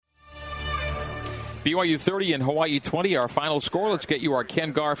BYU 30 and Hawaii 20, our final score. Let's get you our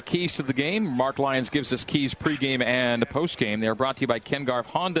Ken Garff keys to the game. Mark Lyons gives us keys pregame and postgame. They are brought to you by Ken Garff,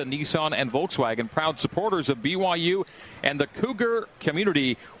 Honda, Nissan, and Volkswagen, proud supporters of BYU and the Cougar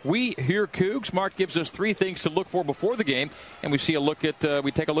community. We hear Cougs. Mark gives us 3 things to look for before the game, and we take a look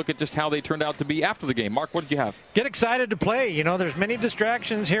at just how they turned out to be after the game. Mark, what did you have? Get excited to play. You know, there's many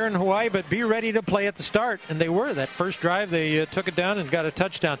distractions here in Hawaii, but be ready to play at the start. And they were. That first drive, they took it down and got a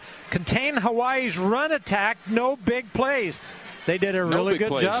touchdown. Contain Hawaii's run attack, no big plays. They did a really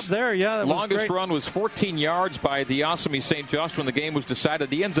good job there. Yeah, that longest run was 14 yards by Diosemy St. Just when the game was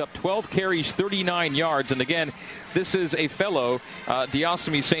decided. He ends up 12 carries, 39 yards. And again, this is a fellow,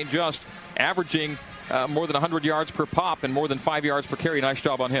 Diosemy St. Just, averaging more than 100 yards per pop and more than 5 yards per carry. Nice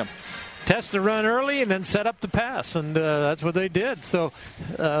job on him. Test the run early and then set up the pass, and that's what they did. So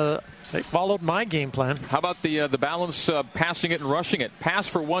they followed my game plan. How about the balance, passing it and rushing it? Pass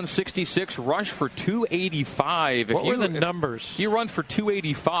for 166, rush for 285. What were the numbers? If you run for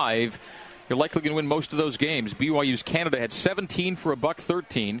 285, you're likely going to win most of those games. BYU's Canada had 17 for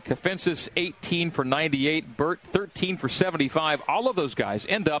 $113, Kafensis 18 for 98, Burt 13 for 75. All of those guys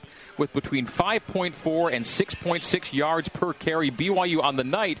end up with between 5.4 and 6.6 yards per carry. BYU on the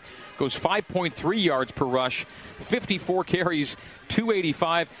night goes 5.3 yards per rush, 54 carries,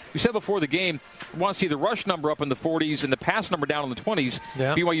 285. We said before the game, we want to see the rush number up in the 40s and the pass number down in the 20s.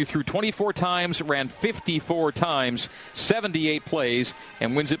 Yeah. BYU threw 24 times, ran 54 times, 78 plays,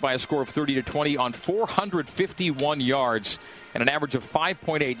 and wins it by a score of 30-20 on 451 yards and an average of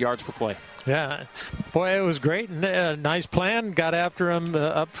 5.8 yards per play. Yeah, boy, it was great. Nice plan. Got after him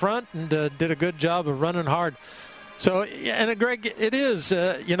up front and did a good job of running hard. So, and Greg, it is,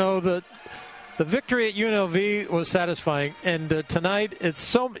 the victory at UNLV was satisfying. And tonight,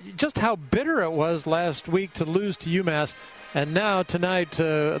 it's just how bitter it was last week to lose to UMass. And now tonight,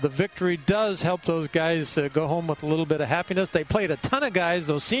 the victory does help those guys go home with a little bit of happiness. They played a ton of guys.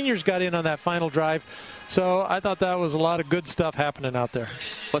 Those seniors got in on that final drive. So I thought that was a lot of good stuff happening out there.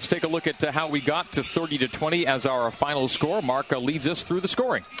 Let's take a look at how we got to 30-20 as our final score. Mark leads us through the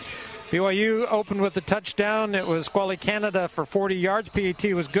scoring. BYU opened with a touchdown. It was Squally Canada for 40 yards. PAT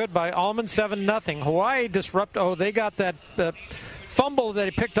was good by Allman, 7-0. Hawaii they got that fumble that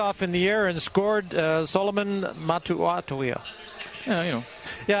he picked off in the air and scored. Solomon Matuatuia.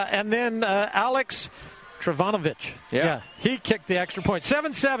 Yeah, and then Alex Trevanovic. Yeah, he kicked the extra point.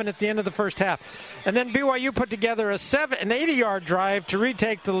 7-7 at the end of the first half. And then BYU put together an 80-yard drive to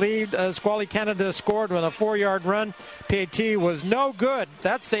retake the lead. Squally Canada scored with a 4-yard run. PAT was no good.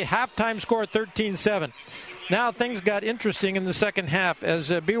 That's the halftime score, 13-7. Now things got interesting in the second half as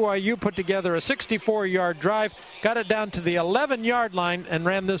BYU put together a 64-yard drive, got it down to the 11-yard line, and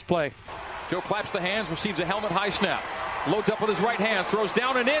ran this play. Joe claps the hands, receives a helmet-high snap. Loads up with his right hand, throws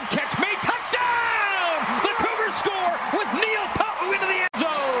down and in. Catch me, touchdown! The Cougars score with Neil Pa'u into the end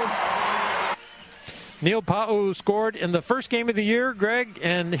zone. Neil Pa'u scored in the first game of the year, Greg,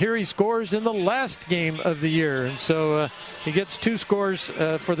 and here he scores in the last game of the year. And so he gets 2 scores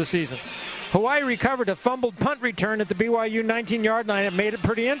for the season. Hawaii recovered a fumbled punt return at the BYU 19-yard line. It made it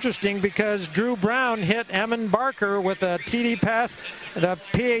pretty interesting because Drew Brown hit Ammon Barker with a TD pass. The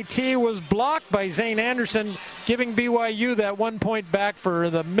PAT was blocked by Zane Anderson, giving BYU that 1 point back for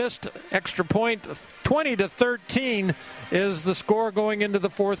the missed extra point. 20-13 is the score going into the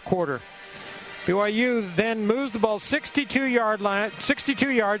fourth quarter. BYU then moves the ball 62 yards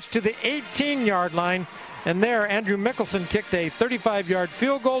to the 18-yard line. And there, Andrew Mickelson kicked a 35-yard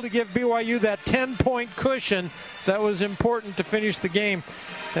field goal to give BYU that 10-point cushion that was important to finish the game.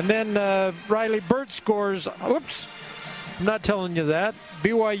 And then Riley Burt scores. Oops, I'm not telling you that.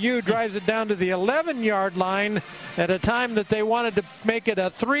 BYU drives it down to the 11-yard line at a time that they wanted to make it a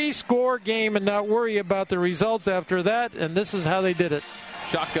 3-score game and not worry about the results after that. And this is how they did it.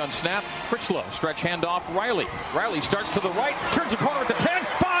 Shotgun snap, Critchlow, stretch handoff, Riley. Riley starts to the right, turns the corner at the 10,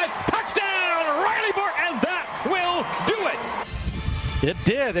 5, touchdown, Riley Burt, and that will do it. It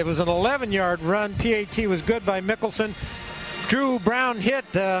did. It was an 11-yard run. PAT was good by Mickelson. Drew Brown hit,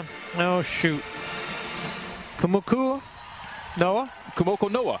 Komoko Noah.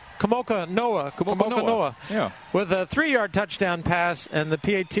 Yeah. With a 3-yard touchdown pass, and the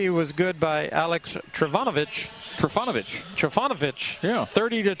PAT was good by Alex Trefanovic. Yeah.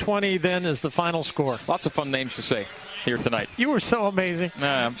 30-20 then is the final score. Lots of fun names to say here tonight. You were so amazing.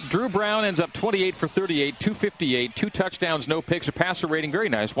 Drew Brown ends up 28 for 38, 258, 2 touchdowns, no picks, a passer rating, very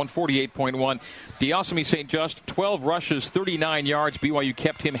nice, 148.1. Diosemy St. Just, 12 rushes, 39 yards. BYU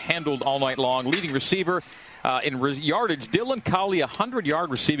kept him handled all night long. Leading receiver, In yardage, Dylan Collie, 100-yard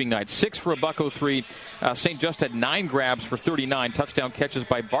receiving night, 6 for $103. St. Just had 9 grabs for 39. Touchdown catches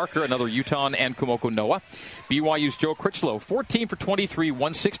by Barker, another Utah, and Kumoko Noah. BYU's Joe Critchlow, 14 for 23,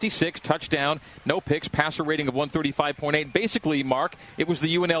 166, touchdown, no picks, passer rating of 135.8. Basically, Mark, it was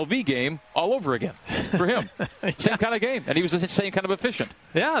the UNLV game all over again for him. Yeah. Same kind of game, and he was the same kind of efficient.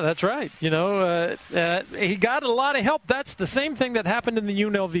 Yeah, that's right. He got a lot of help. That's the same thing that happened in the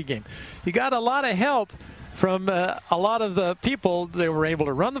UNLV game. He got a lot of help from a lot of the people. They were able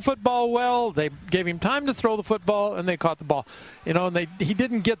to run the football well. They gave him time to throw the football, and they caught the ball. And he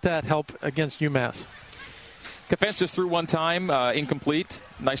didn't get that help against UMass. Kafensis threw one time, incomplete.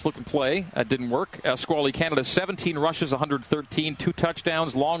 Nice looking play. Didn't work. Squally Canada, 17 rushes, 113, 2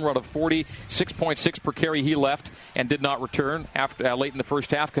 touchdowns, long run of 40, 6.6 per carry. He left and did not return after late in the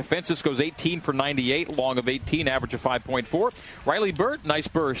first half. Kafensis goes 18 for 98, long of 18, average of 5.4. Riley Burt, nice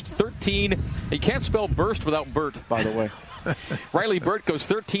burst, 13. You can't spell burst without Burt, by the way. Riley Burt goes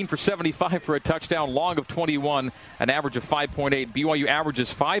 13 for 75 for a touchdown, long of 21, an average of 5.8. BYU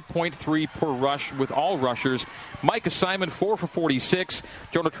averages 5.3 per rush with all rushers. Micah Simon, 4 for 46.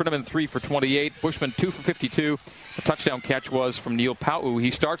 Jonah Trinnaman, 3 for 28. Bushman, 2 for 52. The touchdown catch was from Neil Pau'u.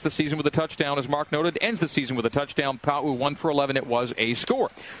 He starts the season with a touchdown, as Mark noted, ends the season with a touchdown. Pau'u, 1 for 11. It was a score.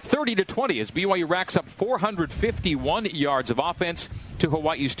 30-20 as BYU racks up 451 yards of offense to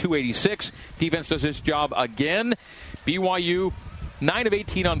Hawaii's 286. Defense does its job again. BYU 9 of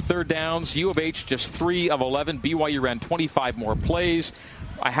 18 on third downs. U of H just 3 of 11. BYU ran 25 more plays,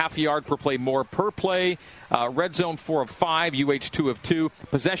 a half yard per play more per play. Red zone 4 of 5. UH 2 of 2.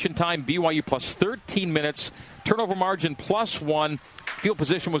 Possession time BYU plus 13 minutes. Turnover margin plus 1. Field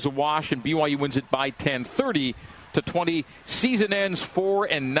position was a wash, and BYU wins it by 10, 30-20. Season ends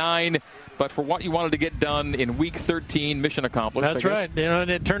 4-9. But for what you wanted to get done in Week 13, mission accomplished. That's right.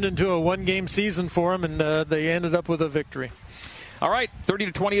 And it turned into a one-game season for them, and they ended up with a victory. All right,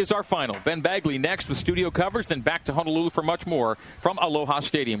 30-20 is our final. Ben Bagley next with studio coverage, then back to Honolulu for much more from Aloha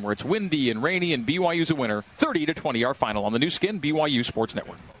Stadium, where it's windy and rainy, and BYU's a winner. 30-20, our final on the new skin, BYU Sports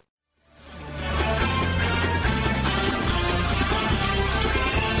Network.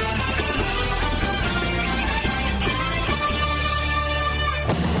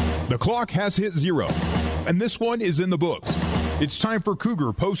 The clock has hit 0, and this one is in the books. It's time for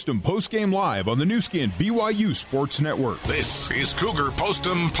Cougar Post'em Postgame Live on the new skin BYU Sports Network. This is Cougar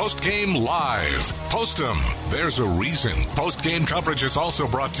Post'em Postgame Live. Post'em, there's a reason. Postgame coverage is also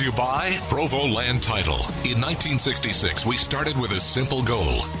brought to you by Provo Land Title. In 1966, we started with a simple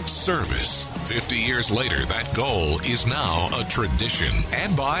goal: service. 50 years later, that goal is now a tradition.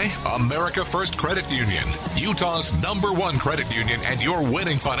 And by America First Credit Union, Utah's #1 credit union and your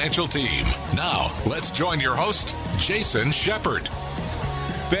winning financial team. Now, let's join your host, Jason Shepard.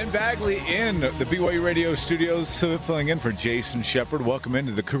 Ben Bagley in the BYU Radio Studios, filling in for Jason Shepard. Welcome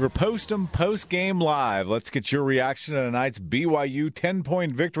into the Cougar Post'em Post-Game Live. Let's get your reaction to tonight's BYU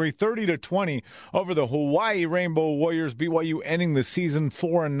 10-point victory, 30-20 over the Hawaii Rainbow Warriors. BYU ending the season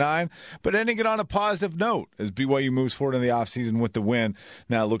 4-9, but ending it on a positive note as BYU moves forward in the offseason with the win.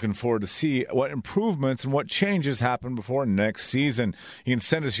 Now looking forward to see what improvements and what changes happen before next season. You can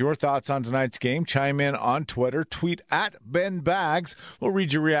send us your thoughts on tonight's game. Chime in on Twitter. Tweet at Ben Bags. We'll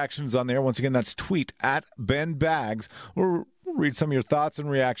read your reactions on there. Once again, that's tweet at Ben Bags. We'll read some of your thoughts and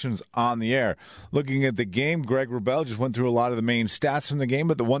reactions on the air. Looking at the game, Greg Wrubell just went through a lot of the main stats from the game,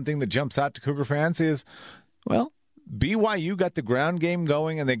 but the one thing that jumps out to Cougar fans is, well, BYU got the ground game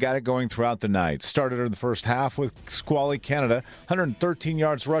going, and they got it going throughout the night. Started in the first half with Squally Canada, 113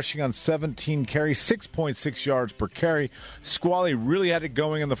 yards rushing on 17 carries, 6.6 yards per carry. Squally really had it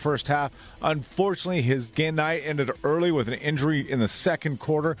going in the first half. Unfortunately, his game night ended early with an injury in the second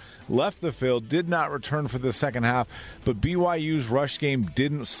quarter. Left the field, did not return for the second half, but BYU's rush game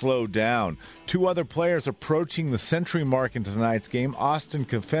didn't slow down. 2 other players approaching the century mark in tonight's game. Austin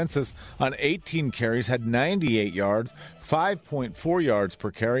Kafensis on 18 carries had 98 yards, 5.4 yards per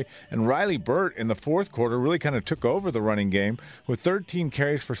carry, and Riley Burt in the fourth quarter really kind of took over the running game with 13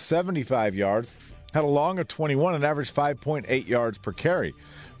 carries for 75 yards, had a long of 21 and averaged 5.8 yards per carry.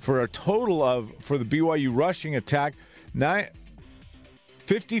 For a total of, for the BYU rushing attack,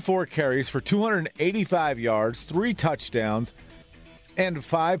 54 carries for 285 yards, 3 touchdowns, and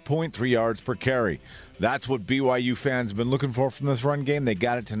 5.3 yards per carry. That's what BYU fans have been looking for from this run game. They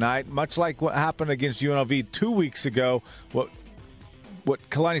got it tonight, much like what happened against UNLV 2 weeks ago. What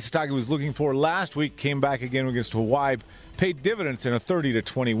Kalani Sitake was looking for last week came back again against Hawaii, paid dividends in a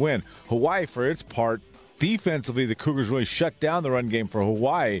 30-20 win. Hawaii, for its part, defensively, the Cougars really shut down the run game for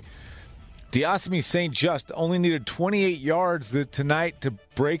Hawaii. Diosmy St. Just only needed 28 yards tonight to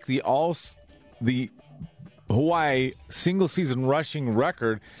break the Hawaii single-season rushing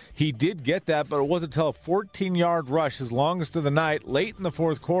record. He did get that, but it wasn't until a 14-yard rush, his longest of the night, late in the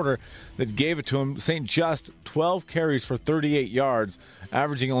fourth quarter, that gave it to him. St. Just, 12 carries for 38 yards,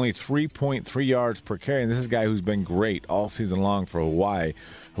 averaging only 3.3 yards per carry. And this is a guy who's been great all season long for Hawaii.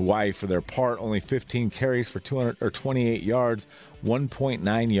 Hawaii, for their part, only 15 carries for 28 yards,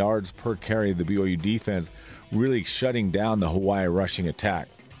 1.9 yards per carry. The BYU defense really shutting down the Hawaii rushing attack.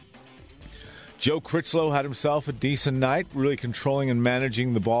 Joe Critchlow had himself a decent night, really controlling and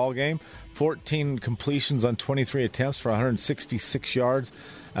managing the ball game. 14 completions on 23 attempts for 166 yards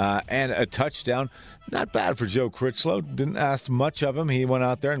and a touchdown. Not bad for Joe Critchlow. Didn't ask much of him. He went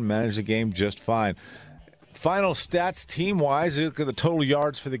out there and managed the game just fine. Final stats team-wise, look at the total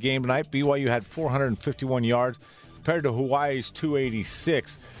yards for the game tonight. BYU had 451 yards compared to Hawaii's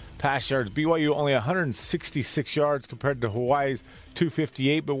 286. Pass yards, BYU only 166 yards compared to Hawaii's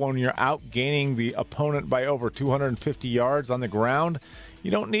 258, but when you're outgaining the opponent by over 250 yards on the ground,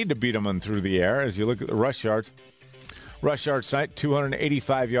 you don't need to beat them through the air. As you look at the rush yards tonight,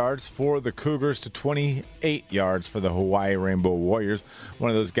 285 yards for the Cougars to 28 yards for the Hawaii Rainbow Warriors.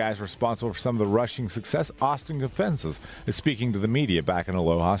 One of those guys responsible for some of the rushing success, Austin Confenses, is speaking to the media back in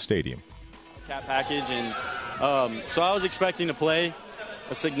Aloha Stadium. Cat package, and so I was expecting to play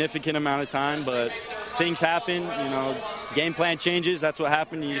a significant amount of time, but things happen, game plan changes. That's what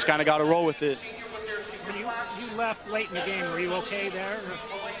happened. You just kind of got to roll with it. When you left late in the game, were you okay there?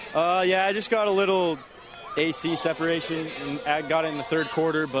 Yeah, I just got a little AC separation, and I got it in the third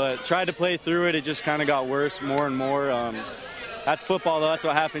quarter, but tried to play through it. It just kind of got worse more and more. That's football, though. That's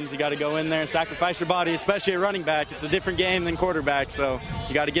what happens. You got to go in there and sacrifice your body, especially at running back. It's a different game than quarterback, so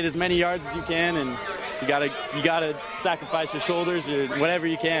you got to get as many yards as you can, and you gotta sacrifice your shoulders or whatever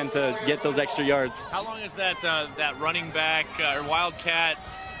you can to get those extra yards. How long has that running back or Wildcat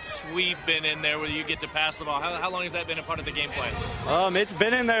sweep been in there where you get to pass the ball? How long has that been a part of the game plan? It's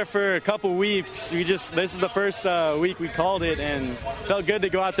been in there for a couple weeks. This is the first week we called it, and felt good to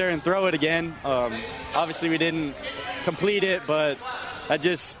go out there and throw it again. Obviously we didn't complete it, but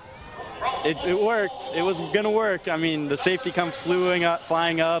it worked. It was going to work. I mean, the safety come flying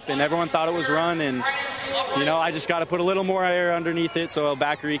up, and everyone thought it was run. And, I just got to put a little more air underneath it so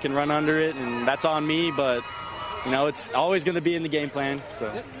Bakary can run under it, and that's on me. But, it's always going to be in the game plan.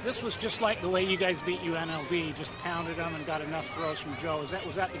 So this was just like the way you guys beat UNLV, just pounded them and got enough throws from Joe.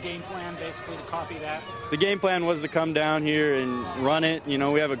 Was that the game plan, basically, to copy that? The game plan was to come down here and run it.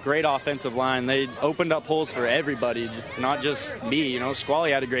 We have a great offensive line. They opened up holes for everybody, not just me.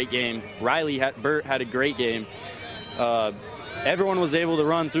 Squally had a great game. Burt had a great game. Everyone was able to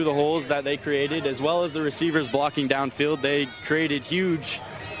run through the holes that they created, as well as the receivers blocking downfield. They created huge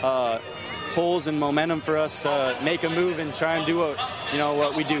holes and momentum for us to make a move and try and do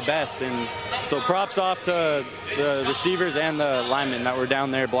what we do best. And so props off to the receivers and the linemen that were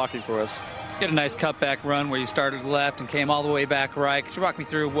down there blocking for us. You had a nice cutback run where you started left and came all the way back right. Could you walk me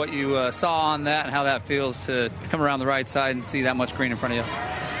through what you saw on that and how that feels to come around the right side and see that much green in front of you?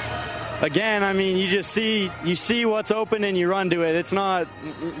 Again, I mean, you see what's open and you run to it. It's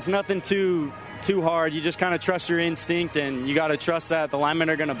nothing too hard. You just kind of trust your instinct, and you got to trust that the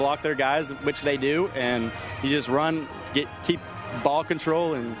linemen are going to block their guys, which they do, and you just run, keep ball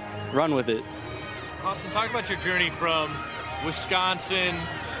control and run with it. Austin, talk about your journey from Wisconsin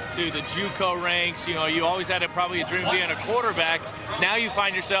to the JUCO ranks. You always had probably a dream of being a quarterback. Now you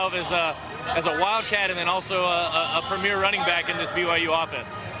find yourself as a Wildcat and then also a premier running back in this BYU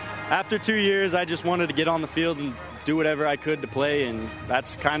offense. After 2 years, I just wanted to get on the field and do whatever I could to play, and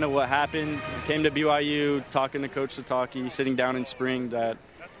that's kind of what happened. I came to BYU, talking to Coach Sataki, sitting down in spring, that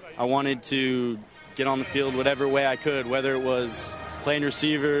I wanted to get on the field whatever way I could, whether it was playing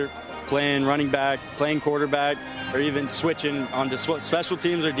receiver, playing running back, playing quarterback, or even switching onto special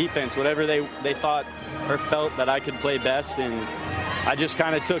teams or defense, whatever they thought or felt that I could play best. And I just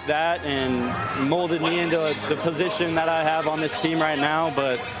kind of took that and molded me into the position that I have on this team right now.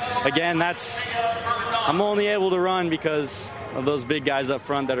 But again, I'm only able to run because of those big guys up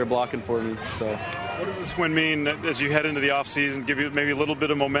front that are blocking for me. So, what does this win mean as you head into the offseason? Give you maybe a little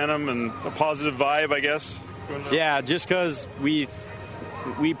bit of momentum and a positive vibe, I guess? Yeah, just because we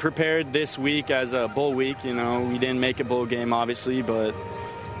prepared this week as a bowl week. We didn't make a bowl game, obviously, but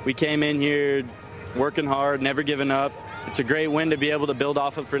we came in here working hard, never giving up. It's a great win to be able to build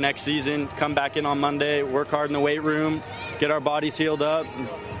off of for next season. Come back in on Monday, work hard in the weight room, get our bodies healed up,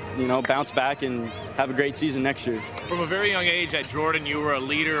 bounce back and have a great season next year. From a very young age at Jordan, you were a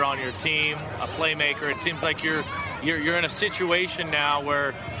leader on your team, a playmaker. It seems like you're in a situation now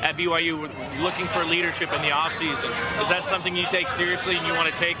where at BYU we're looking for leadership in the offseason. Is that something you take seriously and you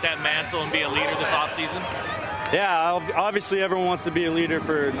want to take that mantle and be a leader this offseason? Yeah, obviously everyone wants to be a leader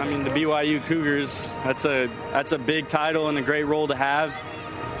for, the BYU Cougars. That's a big title and a great role to have.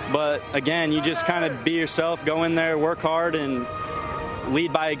 But again, you just kind of be yourself, go in there, work hard, and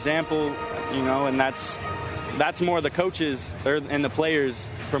lead by example, and that's more the coaches and the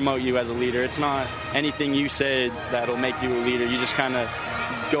players promote you as a leader. It's not anything you said that'll make you a leader. You just kind of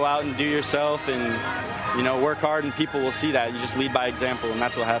go out and do yourself and, work hard, and people will see that. You just lead by example, and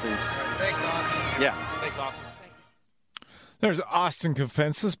that's what happens. Thanks, Austin. Yeah. Thanks, Austin. There's Austin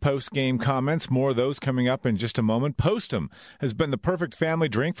Kofensis post-game comments. More of those coming up in just a moment. Postum has been the perfect family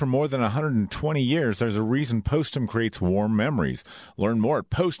drink for more than 120 years. There's a reason Postum creates warm memories. Learn more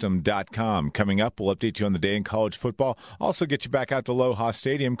at Postum.com. Coming up, we'll update you on the day in college football. Also get you back out to Aloha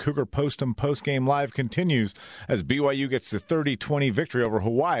Stadium. Cougar Postum post-game live continues as BYU gets the 30-20 victory over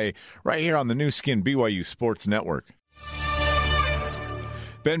Hawaii right here on the new skin BYU Sports Network.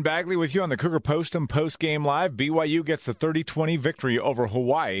 Ben Bagley with you on the Cougar Postum post-game live. BYU gets the 30-20 victory over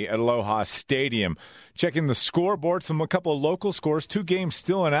Hawaii at Aloha Stadium. Checking the scoreboard, a couple of local scores. 2 games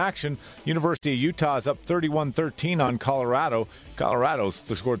still in action. University of Utah is up 31-13 on Colorado. Colorado's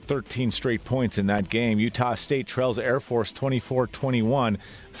scored 13 straight points in that game. Utah State trails Air Force 24-21.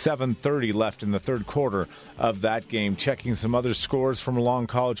 7:30 left in the third quarter of that game. Checking some other scores from along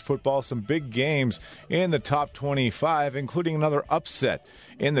college football. Some big games in the top 25, including another upset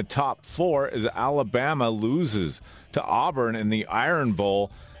in the top 4 as Alabama loses to Auburn in the Iron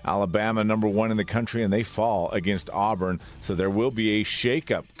Bowl. Alabama number 1 in the country, and they fall against Auburn. So there will be a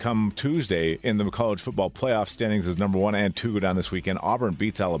shakeup come Tuesday in the college football playoff standings as number 1 and 2 go down this weekend. Auburn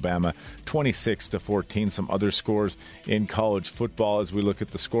beats Alabama 26-14. Some other scores in college football as we look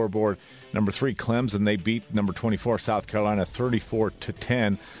at the scoreboard. Number 3, Clemson, they beat number 24, South Carolina,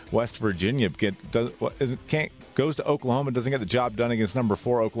 34-10. West Virginia goes to Oklahoma, doesn't get the job done against number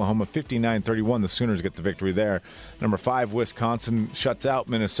 4, Oklahoma, 59-31. The Sooners get the victory there. Number 5, Wisconsin shuts out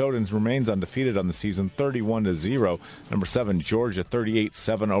Minnesota and remains undefeated on the season, 31-0. Number 7, Georgia,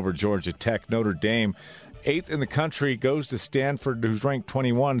 38-7 over Georgia Tech. Notre Dame, 8th in the country, goes to Stanford, who's ranked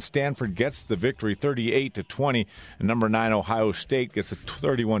 21. Stanford gets the victory, 38-20. And number 9, Ohio State, gets a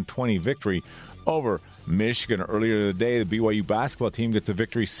 31-20 victory over Michigan. Earlier today, the BYU basketball team gets a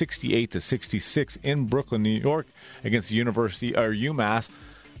victory, 68-66 in Brooklyn, New York, against the UMass.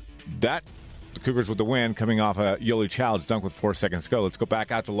 The Cougars with the win, coming off a Yoli Child's dunk with 4 seconds to go. Let's go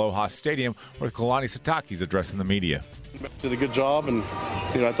back out to Aloha Stadium where Kalani Sitake's addressing the media. Did a good job, and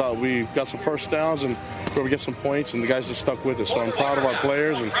I thought we got some first downs and where we get some points, and the guys just stuck with us. So I'm proud of our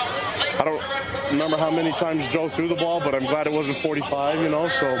players, and I don't remember how many times Joe threw the ball, but I'm glad it wasn't 45.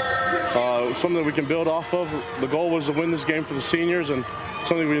 So something that we can build off of. The goal was to win this game for the seniors, and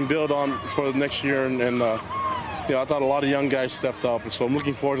something we can build on for the next year. And I thought a lot of young guys stepped up, and so I'm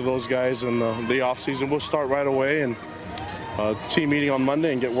looking forward to those guys in the offseason. We'll start right away, and team meeting on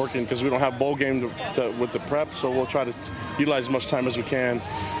Monday and get working because we don't have bowl game with the prep, so we'll try to utilize as much time as we can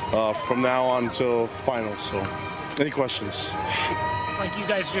from now on until finals. So any questions? It's like you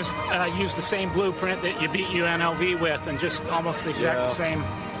guys just use the same blueprint that you beat UNLV with, and just almost the exact same.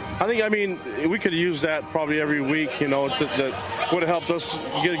 I mean, we could use that probably every week, that would have helped us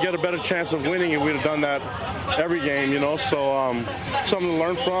get a better chance of winning if we'd have done that every game, so something to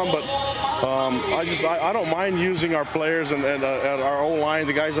learn from. But I don't mind using our players and our O-line,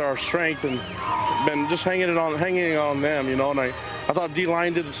 the guys that are our strength, and been just hanging it on them, and I thought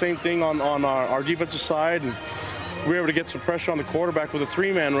D-line did the same thing on our defensive side, and we were able to get some pressure on the quarterback with a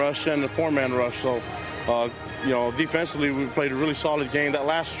 3-man rush and a 4-man rush. So, defensively, we played a really solid game. That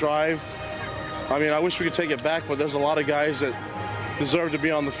last drive, I wish we could take it back, but there's a lot of guys that deserve to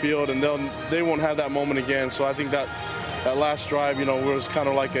be on the field, and they won't have that moment again. So I think that last drive, was kind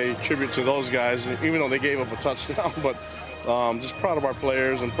of like a tribute to those guys, even though they gave up a touchdown. But just proud of our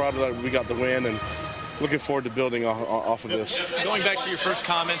players and proud that we got the win, and looking forward to building off of this. Going back to your first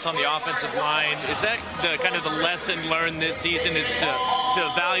comments on the offensive line, is that the lesson learned this season, is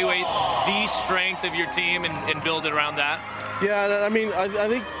to evaluate the strength of your team and build it around that? Yeah, I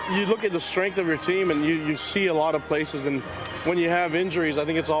think you look at the strength of your team and you see a lot of places, and when you have injuries, I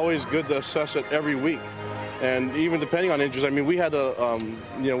think it's always good to assess it every week. And even depending on injuries, we had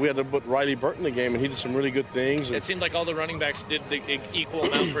to put Riley Burton in the game, and he did some really good things. It seemed like all the running backs did the equal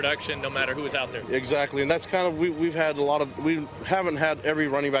amount of production, no matter who was out there. Exactly, and that's kind of we haven't had every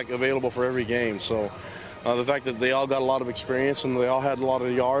running back available for every game. So the fact that they all got a lot of experience and they all had a lot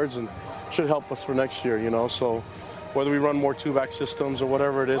of yards and should help us for next year. So whether we run more 2-back systems or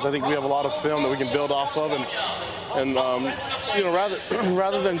whatever it is, I think we have a lot of film that we can build off of, and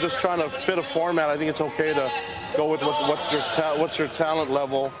rather than just trying to fit a format, I think it's okay to go with what's your talent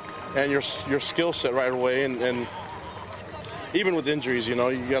level and your skill set right away. And even with injuries, you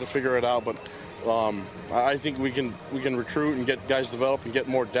got to figure it out. But I think we can recruit and get guys developed and get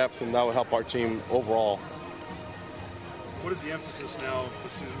more depth, and that will help our team overall. What is the emphasis now? The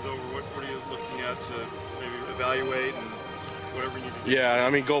season's over. What are you looking at to maybe evaluate and whatever you need to do?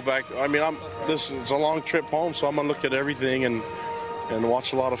 Yeah, go back. This is a long trip home, so I'm gonna look at everything and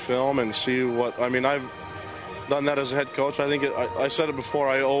watch a lot of film and see what. I've done that as a head coach. I think I said it before.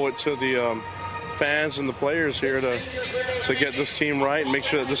 I owe it to the fans and the players here to get this team right and make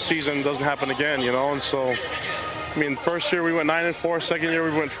sure that this season doesn't happen again. And so. First year we went 9-4. Second year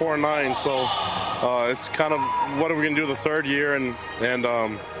we went 4-9. So it's kind of what are we going to do the third year, and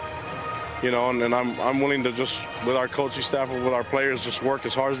I'm willing to just with our coaching staff and with our players just work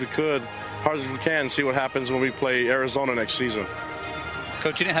as hard as we can, and see what happens when we play Arizona next season.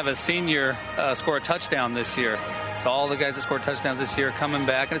 Coach, you didn't have a senior score a touchdown this year. So all the guys that scored touchdowns this year coming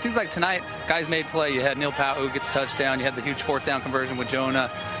back, and it seems like tonight guys made play. You had Neil Pa'u get the touchdown. You had the huge fourth down conversion with Jonah.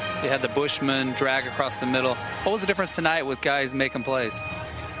 You had the Bushman drag across the middle. What was the difference tonight with guys making plays?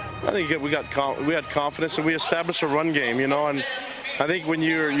 I think we had confidence, and we established a run game, and I think when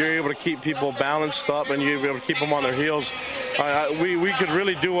you're able to keep people balanced up and you're able to keep them on their heels, we could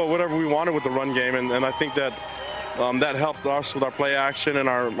really do whatever we wanted with the run game, and I think that that helped us with our play action and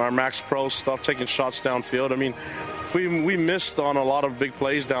our Max Pro stuff, taking shots downfield. We missed on a lot of big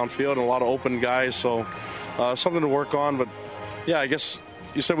plays downfield and a lot of open guys, so something to work on. But yeah, I guess.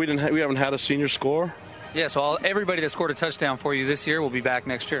 You said we haven't had a senior score? Yeah, so everybody that scored a touchdown for you this year will be back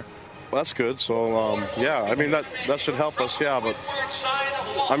next year. Well, that's good. So, that should help us, yeah. But,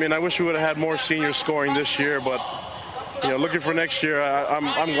 I wish we would have had more seniors scoring this year. But, looking for next year,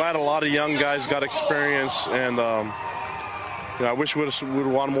 I'm glad a lot of young guys got experience. And, I wish we would have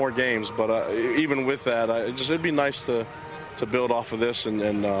won more games. But even with that, it'd be nice to build off of this. And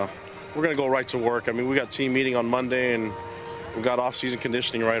we're going to go right to work. We got team meeting on Monday, and we got off-season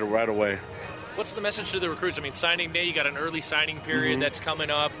conditioning right away. What's the message to the recruits? Signing day, you got an early signing period that's coming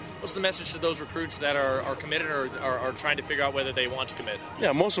up. What's the message to those recruits that are committed or are trying to figure out whether they want to commit?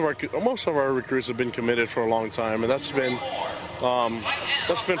 Yeah, most of our recruits have been committed for a long time, and that's been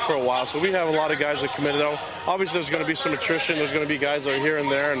for a while. So we have a lot of guys that committed. Obviously, there's going to be some attrition. There's going to be guys that are here and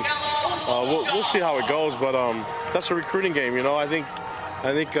there, and we'll see how it goes. But that's a recruiting game, I think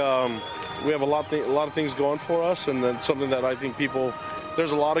we have a lot of things going for us, and then something that I think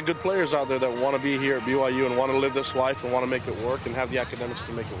there's a lot of good players out there that want to be here at BYU and want to live this life and want to make it work and have the academics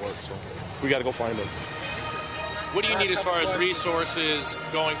to make it work. So we got to go find them. What do you need as far as resources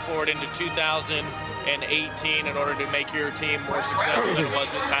going forward into 2018 in order to make your team more successful than it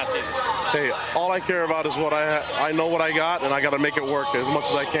was this past season? Hey, all I care about is what I know what I got, and I got to make it work as much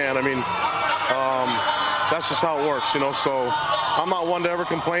as I can. That's just how it works, So I'm not one to ever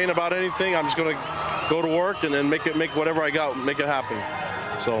complain about anything. I'm just going to go to work and then make whatever I got, make it happen.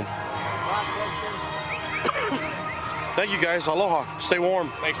 So, thank you guys. Aloha. Stay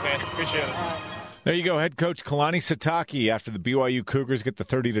warm. Thanks, man. Appreciate it. There you go, head coach Kalani Sitake after the BYU Cougars get the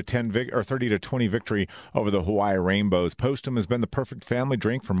 30-20 victory over the Hawaii Rainbows. Postum has been the perfect family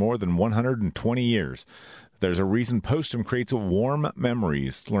drink for more than 120 years. There's a reason Postum creates warm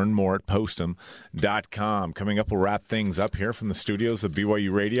memories. Learn more at Postum.com. Coming up, we'll wrap things up here from the studios of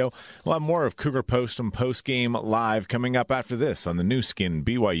BYU Radio. We'll have more of Cougar Postum Postgame Live coming up after this on the new skin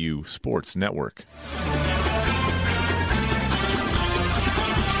BYU Sports Network.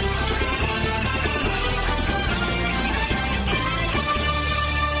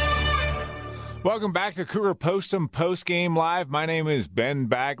 Welcome back to Cougar Postum Postgame Live. My name is Ben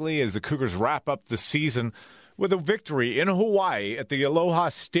Bagley as the Cougars wrap up the season with a victory in Hawaii at the Aloha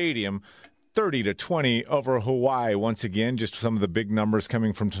Stadium, 30-20 over Hawaii. Once again, just some of the big numbers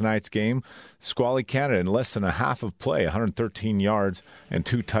coming from tonight's game. Squally Canada in less than a half of play, 113 yards and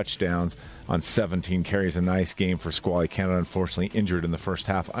 2 touchdowns on 17 carries. A nice game for Squally Canada, unfortunately injured in the first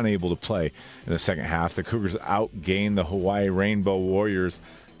half, unable to play in the second half. The Cougars outgained the Hawaii Rainbow Warriors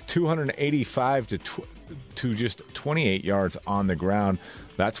 285 to just 28 yards on the ground.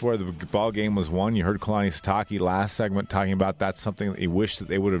 That's where the ball game was won. You heard Kalani Sitake last segment talking about that's something that he wished that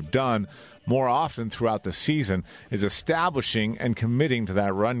they would have done more often throughout the season, is establishing and committing to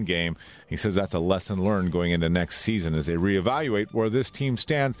that run game. He says that's a lesson learned going into next season as they reevaluate where this team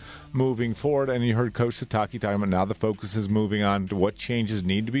stands moving forward. And you heard Coach Sitake talking about now the focus is moving on to what changes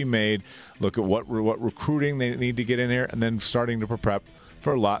need to be made, look at what recruiting they need to get in here, and then starting to prep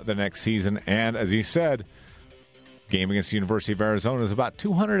for the next season. And as he said, Game against the University of Arizona is about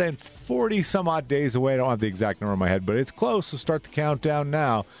 240 some odd days away. I don't have the exact number in my head, but it's close. So start the countdown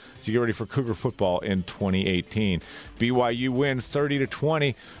now as you get ready for Cougar football in 2018. BYU wins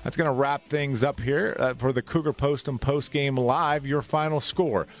 30-20. That's going to wrap things up here for the Cougar Post Game Live. Your final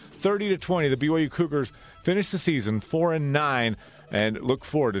score, 30-20. The BYU Cougars finish the season 4-9 and look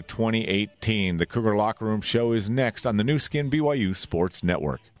forward to 2018. The Cougar Locker Room Show is next on the new Skin BYU Sports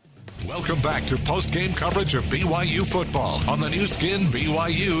Network. Welcome back to post-game coverage of BYU football on the new Skin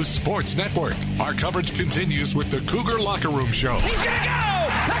BYU Sports Network. Our coverage continues with the Cougar Locker Room Show. He's going to go!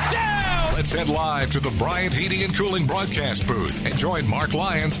 Touchdown! Let's head live to the Bryant Heating and Cooling broadcast booth and join Mark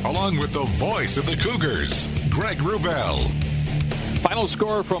Lyons along with the voice of the Cougars, Greg Wrubell. Final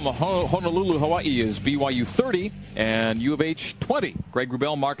score from Honolulu, Hawaii is BYU 30 and U of H 20. Greg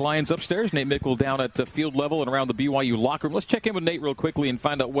Wrubell, Mark Lyons upstairs. Nate Mickle down at field level and around the BYU locker room. Let's check in with Nate real quickly and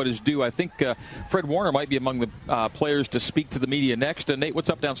find out what is due. I think Fred Warner might be among the players to speak to the media next. Nate,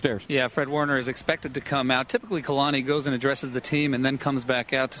 what's up downstairs? Yeah, Fred Warner is expected to come out. Typically, Kalani goes and addresses the team and then comes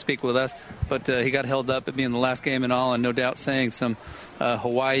back out to speak with us. But he got held up at being the last game and all, and no doubt saying some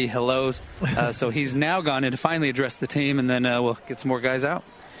Hawaii hellos. So he's now gone in to finally address the team, and then we'll get some more guys out.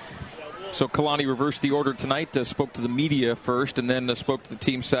 So Kalani reversed the order tonight, spoke to the media first, and then spoke to the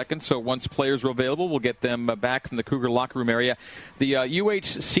team second. So once players are available, we'll get them back from the Cougar locker room area. The UH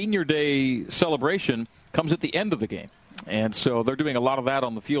Senior Day celebration comes at the end of the game. And so they're doing a lot of that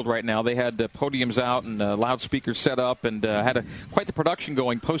on the field right now. They had podiums out and loudspeakers set up and had quite the production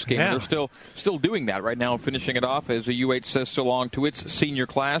going post-game. Yeah. And they're still doing that right now, finishing it off as the UH says so long to its senior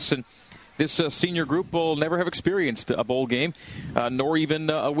class. And this senior group will never have experienced a bowl game, nor even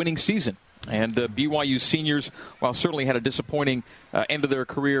a winning season. And BYU seniors, while certainly had a disappointing end of their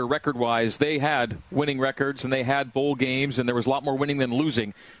career record-wise, they had winning records and they had bowl games, and there was a lot more winning than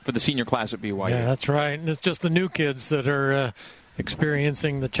losing for the senior class at BYU. Yeah, that's right. And it's just the new kids that are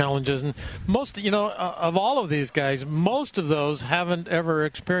experiencing the challenges. And most, of all of these guys, most of those haven't ever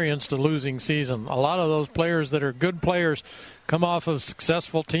experienced a losing season. A lot of those players that are good players come off of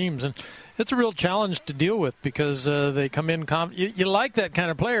successful teams, and it's a real challenge to deal with because they come in you like that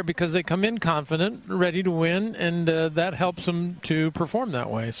kind of player because they come in confident, ready to win, and that helps them to perform that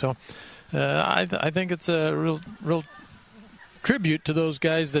way. So I think it's a real tribute to those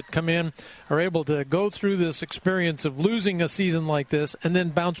guys that come in, are able to go through this experience of losing a season like this and then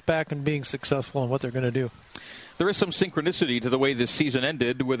bounce back and being successful in what they're going to do. There is some synchronicity to the way this season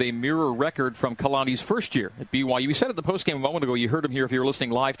ended with a mirror record from Kalani's first year at BYU. He said at the postgame a moment ago, you heard him here if you were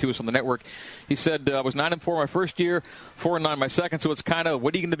listening live to us on the network. He said, I was 9-4 my first year, 4-9 my second, so it's kind of,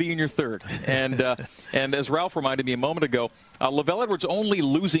 what are you going to be in your third? And as Ralph reminded me a moment ago, LaVell Edwards' only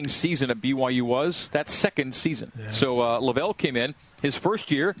losing season at BYU was that second season. Yeah. So LaVell came in his first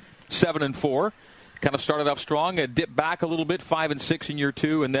year, 7-4. Kind of started off strong, dipped back a little bit, 5-6 in year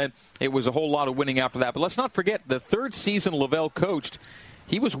two, and then it was a whole lot of winning after that. But let's not forget, the third season LaVell coached,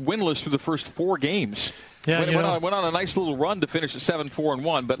 he was winless through the first 4 games. Yeah, went on a nice little run to finish at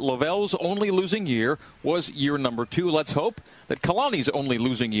 7-4-1, but LaVell's only losing year was year number 2. Let's hope that Kalani's only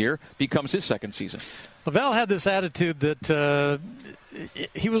losing year becomes his second season. LaVell had this attitude that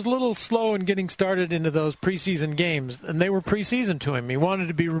he was a little slow in getting started into those preseason games, and they were preseason to him. He wanted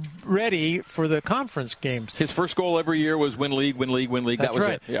to be ready for the conference games. His first goal every year was win league, win league, win league. That's that was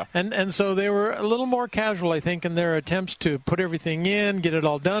right. It. Yeah. And so they were a little more casual, I think, in their attempts to put everything in, get it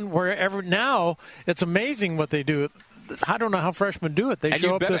all done. Wherever now, it's amazing what they do. I don't know how freshmen do it. They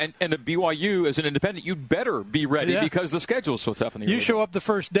show up. And at BYU, as an independent, you'd better be ready because the schedule is so tough in the You show up the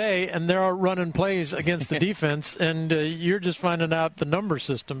first day, and they're all running plays against the defense, and you're just finding out the number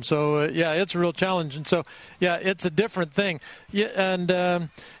system. So, it's a real challenge. And so, it's a different thing. Yeah, and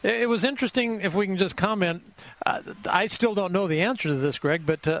it was interesting, if we can just comment. I still don't know the answer to this, Greg,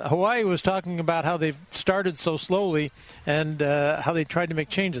 but Hawaii was talking about how they've started so slowly and how they tried to make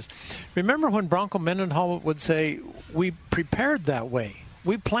changes. Remember when Bronco Mendenhall would say, we prepared that way.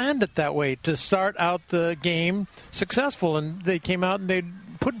 We planned it that way to start out the game successful, and they came out and they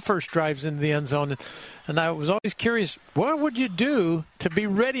put first drives into the end zone. And I was always curious, what would you do to be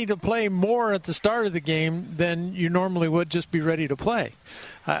ready to play more at the start of the game than you normally would just be ready to play?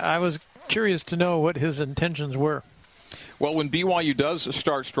 I was curious to know what his intentions were. Well, when BYU does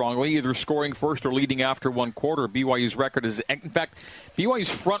start strongly, either scoring first or leading after one quarter, BYU's record is, in fact, BYU's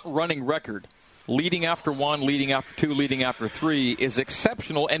front-running record, leading after 1, leading after 2, leading after 3, is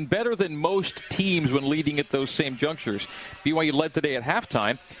exceptional and better than most teams when leading at those same junctures. BYU led today at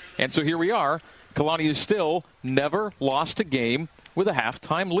halftime, and so here we are, Kalani has still never lost a game with a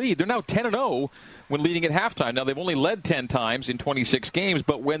halftime lead. They're now 10-0 when leading at halftime. Now, they've only led 10 times in 26 games,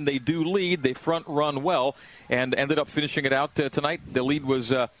 but when they do lead, they front run well and ended up finishing it out tonight. The lead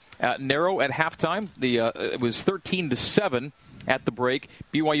was narrow at halftime. It was 13-7 at the break.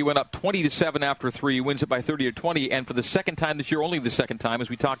 BYU went up 20-7 after 3, wins it by 30-20, and for the second time this year, only the second time, as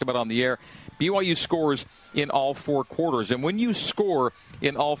we talked about on the air, BYU scores in all 4 quarters. And when you score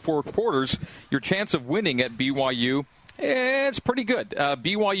in all 4 quarters, your chance of winning at BYU, it's pretty good.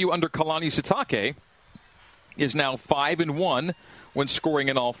 BYU under Kalani Sitake is now 5-1 when scoring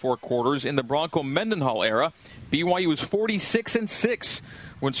in all 4 quarters. In the Bronco Mendenhall era, BYU is 46-6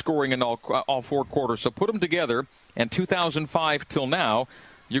 when scoring in all 4 quarters. So put them together, and 2005 till now,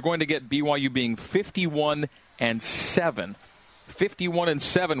 you're going to get BYU being 51-7.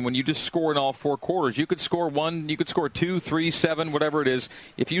 51-7 when you just score in all 4 quarters. You could score 1, you could score 2, 3, 7, whatever it is.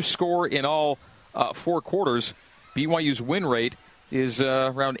 If you score in all 4 quarters, BYU's win rate is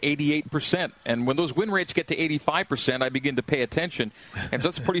around 88%. And when those win rates get to 85%, I begin to pay attention. And so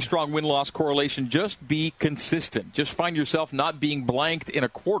that's a pretty strong win-loss correlation. Just be consistent. Just find yourself not being blanked in a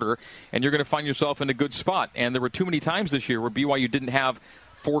quarter, and you're going to find yourself in a good spot. And there were too many times this year where BYU didn't have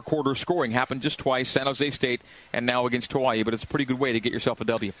 4-quarter scoring. Happened just twice, San Jose State, and now against Hawaii. But it's a pretty good way to get yourself a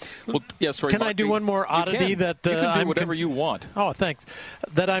W. Well, yeah, sorry, Can Mark, I do one more oddity you that you can do I'm whatever you want? Oh, thanks.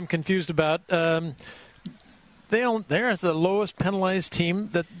 That I'm confused about. They're the lowest penalized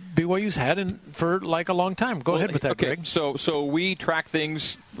team that BYU's had for like a long time. Go ahead with that, okay. Greg. So we track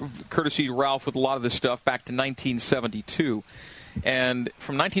things, courtesy to Ralph, with a lot of this stuff back to 1972. And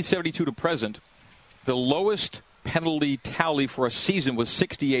from 1972 to present, the lowest penalty tally for a season was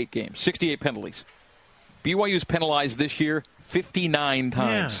 68 games, 68 penalties. BYU's penalized this year 59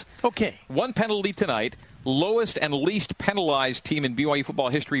 times. Yeah. Okay. 1 penalty tonight. Lowest and least penalized team in BYU football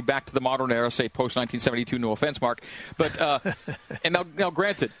history back to the modern era, say post-1972, no offense, Mark. But and now,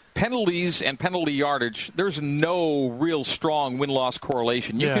 granted, penalties and penalty yardage, there's no real strong win-loss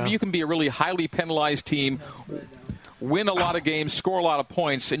correlation. You can be a really highly penalized team, win a lot of games, score a lot of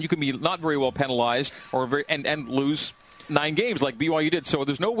points, and you can be not very well penalized and lose 9 games like BYU did. So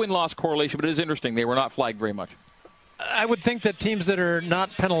there's no win-loss correlation, but it is interesting. They were not flagged very much. I would think that teams that are not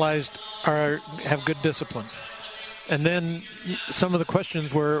penalized have good discipline. And then some of the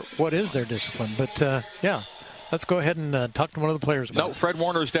questions were, what is their discipline? But, let's go ahead and talk to one of the players about it. Fred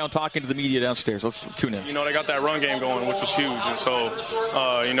Warner's down talking to the media downstairs. Let's tune in. They got that run game going, which was huge. And so,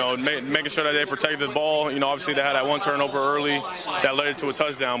 making sure that they protected the ball. Obviously they had that 1 turnover early that led to a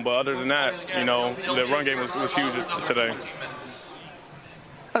touchdown. But other than that, the run game was huge today.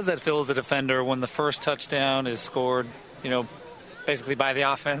 How does that feel as a defender when the first touchdown is scored, basically by the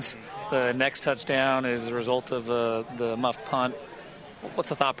offense? The next touchdown is a result of the muffed punt. What's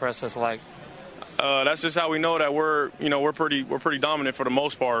the thought process like? That's just how we know that we're pretty dominant for the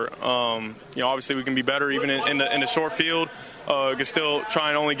most part. Obviously we can be better even in the short field. Can still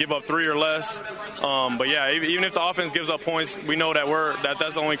try and only give up 3 or less. But yeah, even if the offense gives up points, we know that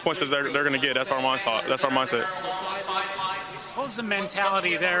that's the only points that they're going to get. That's our mindset. What was the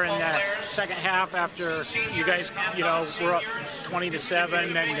mentality there in the second half after you guys, were up 20-7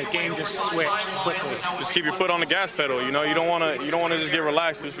 and the game just switched quickly? Just keep your foot on the gas pedal. You don't want to just get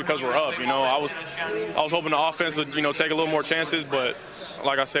relaxed just because we're up. I was hoping the offense would take a little more chances, but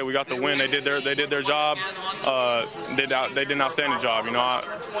like I said, we got the win. They did their job. They did an outstanding job.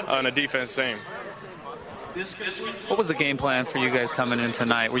 On the defense, same. What was the game plan for you guys coming in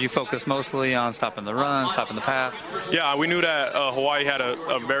tonight? Were you focused mostly on stopping the run, stopping the pass? Yeah, we knew that Hawaii had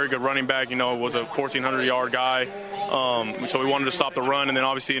a very good running back. Was a 1,400-yard guy. So we wanted to stop the run, and then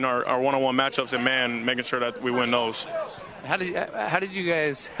obviously in our one-on-one matchups in man, making sure that we win those. How did you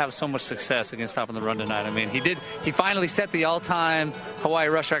guys have so much success against stopping the run tonight? I mean, he finally set the all-time Hawaii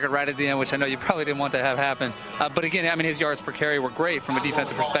rush record right at the end, which I know you probably didn't want to have happen. But again, I mean, his yards per carry were great from a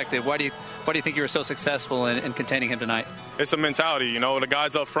defensive perspective. Why do you think you were so successul in containing him tonight? It's a mentality. The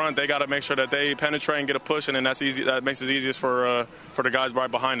guys up front, they got to make sure that they penetrate and get a push, and then that's easy. That makes it easiest for the guys right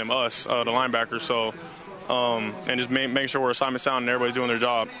behind them, us, the linebackers. So, and just make sure we're assignment sound and everybody's doing their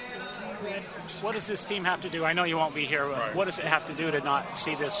job. What does this team have to do? I know you won't be here. But what does it have to do to not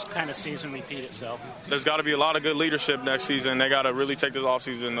see this kind of season repeat itself? There's got to be a lot of good leadership next season. They got to really take this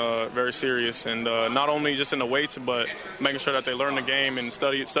offseason very serious, and not only just in the weights, but making sure that they learn the game and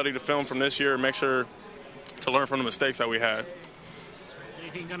study the film from this year and make sure to learn from the mistakes that we had.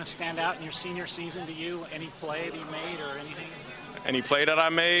 Anything going to stand out in your senior season to you? Any play that you made or anything? Any play that I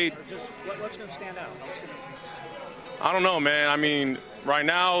made? Or just what's going to stand out? I don't know, man. I mean, right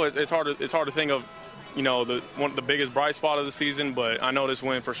now it's hard to think of the biggest bright spot of the season, but I know this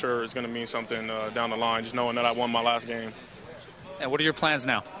win for sure is going to mean something down the line, just knowing that I won my last game. And what are your plans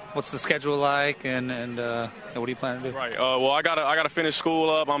now? What's the schedule like, and what do you plan to do? Right. Well, I gotta finish school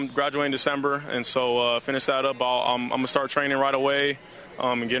up. I'm graduating December, and so finish that up. I'm gonna start training right away,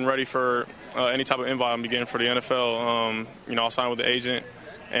 and getting ready for any type of invite I'm getting for the NFL. I'll sign with the agent,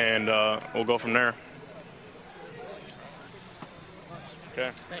 and we'll go from there.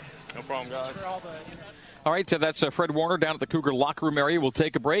 Okay. No problem, guys. All right, so that's Fred Warner down at the Cougar locker room area. We'll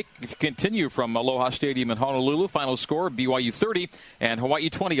take a break. Continue from Aloha Stadium in Honolulu. Final score, BYU 30 and Hawaii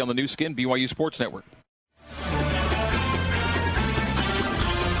 20 on the new skin, BYU Sports Network.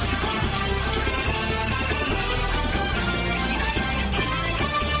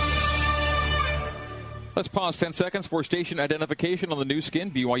 Let's pause 10 seconds for station identification on the new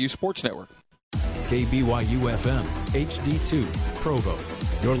skin, BYU Sports Network. KBYU FM, HD2, Provo.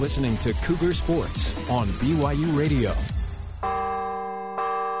 You're listening to Cougar Sports on BYU Radio.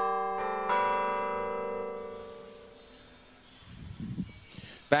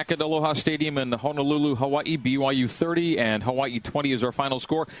 Back at Aloha Stadium in Honolulu, Hawaii, BYU 30 and Hawaii 20 is our final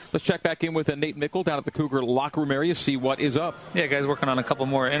score. Let's check back in with Nate Mickle down at the Cougar locker room area, see what is up. Yeah, guys, working on a couple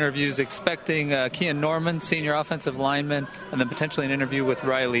more interviews, expecting Kian Norman, senior offensive lineman, and then potentially an interview with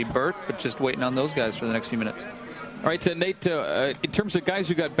Riley Burt, but just waiting on those guys for the next few minutes. All right, Nate, in terms of guys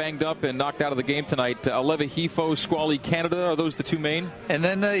who got banged up and knocked out of the game tonight, Aleva Hifo, Squally Canada, are those the two main? And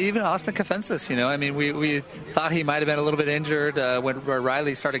then even Austin Kafensis, we thought he might have been a little bit injured when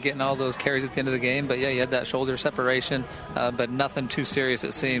Riley started getting all those carries at the end of the game. But, yeah, he had that shoulder separation, but nothing too serious,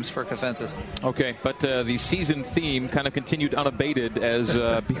 it seems, for Kafensis. Okay, but the season theme kind of continued unabated as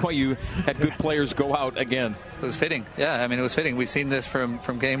BYU had good players go out again. It was fitting. Yeah, it was fitting. We've seen this from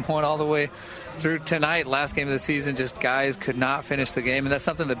game one all the way through tonight, last game of the season. Just guys could not finish the game, and that's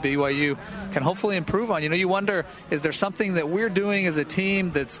something that BYU can hopefully improve on. You wonder, is there something that we're doing as a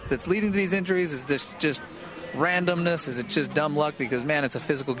team that's leading to these injuries? Is this just randomness? Is it just dumb luck? Because, man, it's a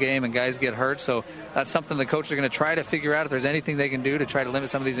physical game and guys get hurt. So that's something the coaches are going to try to figure out if there's anything they can do to try to limit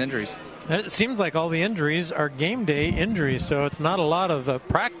some of these injuries. It seems like all the injuries are game day injuries, so it's not a lot of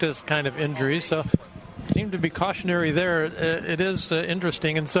practice kind of injuries. So it seemed to be cautionary there. It is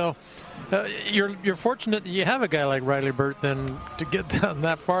interesting. And so you're fortunate that you have a guy like Riley Burt then to get down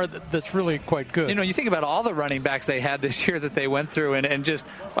that far. That's really quite good. You think about all the running backs they had this year that they went through, and just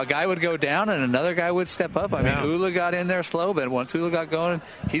a guy would go down and another guy would step up. Ula got in there slow, but once Ula got going,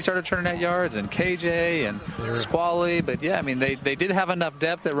 he started turning out yards, and KJ and Squally. But yeah, they did have enough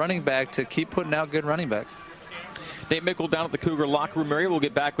depth at running back to keep putting out good running backs. Nate Mickle down at the Cougar locker room area. We'll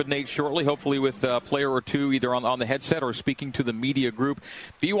get back with Nate shortly, hopefully with a player or two either on the headset or speaking to the media group.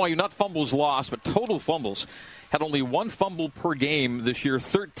 BYU, not fumbles lost, but total fumbles. Had only one fumble per game this year,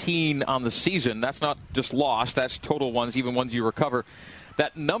 13 on the season. That's not just lost, that's total ones, even ones you recover.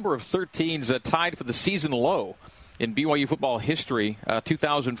 That number of 13s tied for the season low in BYU football history,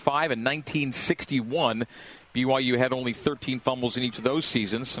 2005 and 1961. BYU had only 13 fumbles in each of those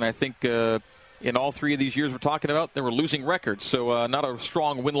seasons, and I think in all three of these years we're talking about, they were losing records. So not a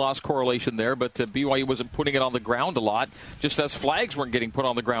strong win-loss correlation there, but BYU wasn't putting it on the ground a lot, just as flags weren't getting put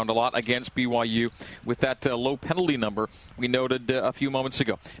on the ground a lot against BYU with that low penalty number we noted a few moments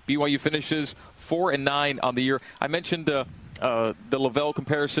ago. BYU finishes 4-9 on the year. I mentioned the Lavelle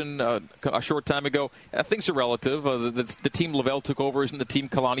comparison a short time ago. Things are relative. The team Lavelle took over isn't the team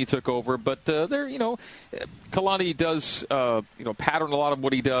Kalani took over, but Kalani does pattern a lot of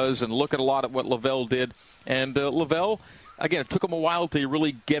what he does and look at a lot of what Lavelle did. And Lavelle, again, it took him a while to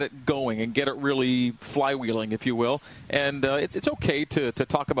really get it going and get it really flywheeling, if you will. And it's okay to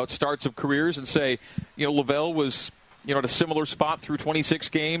talk about starts of careers and say, Lavelle was at a similar spot through 26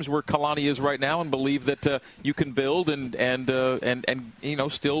 games where Kalani is right now, and believe that you can build and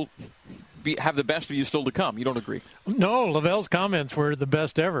still have the best of you still to come. You don't agree? No, Lavelle's comments were the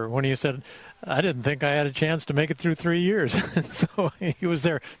best ever when he said, I didn't think I had a chance to make it through 3 years. So he was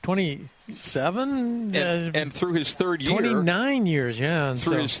there 27? And through his third year. 29 years, yeah.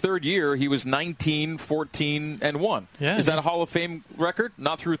 Through his third year, he was 19, 14, and 1. Yeah, is that a Hall of Fame record?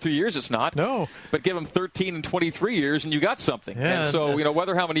 Not through 3 years, it's not. No. But give him 13 and 23 years, and you got something. Yeah, and so,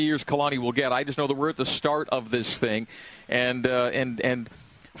 whether how many years Kalani will get, I just know that we're at the start of this thing. And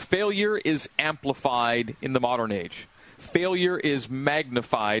failure is amplified in the modern age. Failure is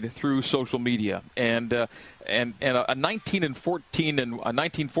magnified through social media, and a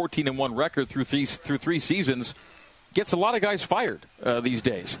 19-14-1 record through three seasons gets a lot of guys fired these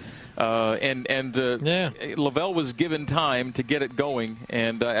days. Lavelle was given time to get it going,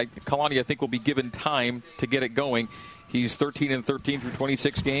 and Kalani, I think, will be given time to get it going. He's 13-13 through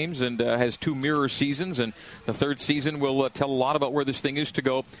 26 games and has 2 mirror seasons, and the third season will tell a lot about where this thing is to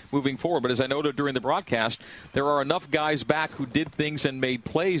go moving forward. But as I noted during the broadcast, there are enough guys back who did things and made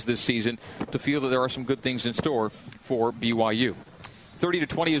plays this season to feel that there are some good things in store for BYU.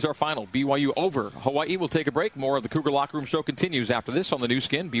 30-20 is our final. BYU over Hawaii. We'll take a break. More of the Cougar Locker Room Show continues after this on the new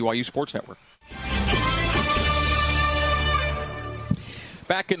skin, BYU Sports Network.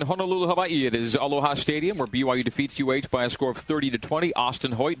 Back in Honolulu, Hawaii, it is Aloha Stadium, where BYU defeats UH by a score of 30-20.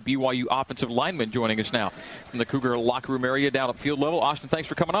 Austin Hoyt, BYU offensive lineman, joining us now from the Cougar locker room area down at field level. Austin, thanks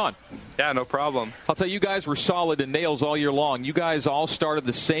for coming on. Yeah, no problem. I'll tell you, guys were solid in nails all year long. You guys all started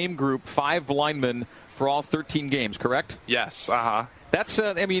the same group, 5 linemen for all 13 games, correct? Yes, That's,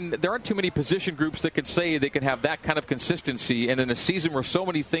 there aren't too many position groups that can say they can have that kind of consistency. And in a season where so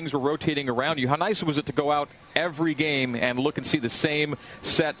many things were rotating around you, how nice was it to go out every game and look and see the same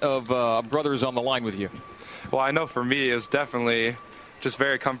set of brothers on the line with you? Well, I know for me it was definitely just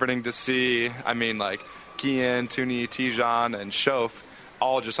very comforting to see, Kian, Tuni, Tijan, and Shof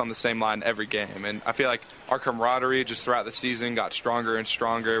all just on the same line every game. And I feel like our camaraderie just throughout the season got stronger and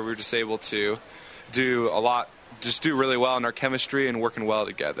stronger. We were just able to do really well in our chemistry and working well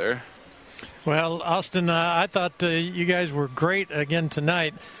together. Well, Austin, I thought you guys were great again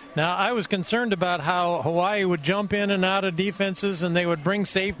tonight. Now, I was concerned about how Hawaii would jump in and out of defenses, and they would bring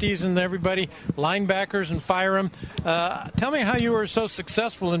safeties and everybody, linebackers, and fire them. Tell me how you were so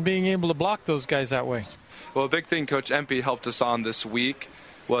successful in being able to block those guys that way. Well, a big thing Coach Empey helped us on this week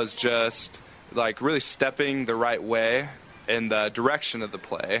was just really stepping the right way in the direction of the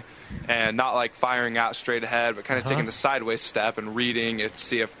play, and not firing out straight ahead, but kind of taking the sideways step and reading it to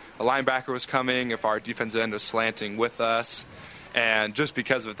see if a linebacker was coming, if our defensive end was slanting with us. And just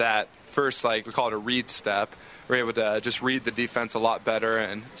because of that, first, we call it a read step, we're able to just read the defense a lot better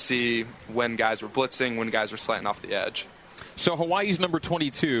and see when guys were blitzing, when guys were slanting off the edge. So Hawaii's number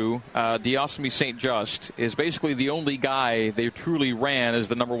 22, Diosmi St. Just, is basically the only guy they truly ran as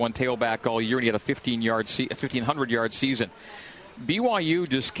the number 1 tailback all year, and he had a 1,500-yard season. BYU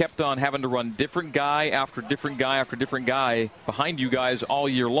just kept on having to run different guy after different guy after different guy behind you guys all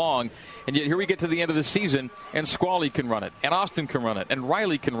year long. And yet here we get to the end of the season, and Squally can run it, and Austin can run it, and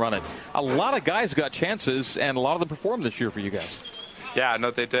Riley can run it. A lot of guys got chances, and a lot of them performed this year for you guys. Yeah,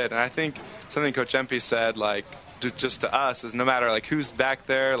 no, they did. And I think something Coach Empey said, just to us, is no matter who's back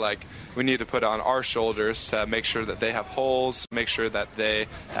there, we need to put on our shoulders to make sure that they have holes, make sure that they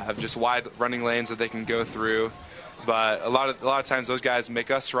have just wide running lanes that they can go through. But a lot of times those guys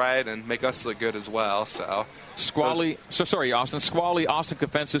make us right and make us look good as well. So Austin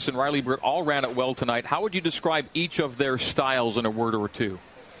Kafensis, and Riley Britt all ran it well tonight. How would you describe each of their styles in a word or two?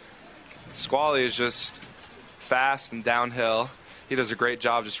 Squally is just fast and downhill. He does a great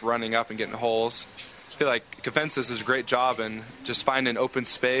job just running up and getting holes. I feel like Kafensis does a great job in just finding open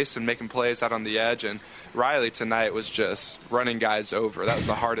space and making plays out on the edge. And Riley tonight was just running guys over. That was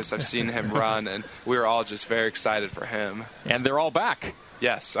the hardest I've seen him run, and we were all just very excited for him. And they're all back.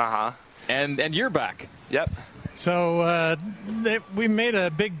 Yes, And you're back. Yep. So we made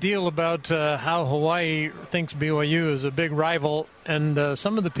a big deal about how Hawaii thinks BYU is a big rival, and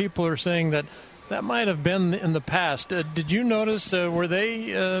some of the people are saying that might have been in the past. Did you notice, were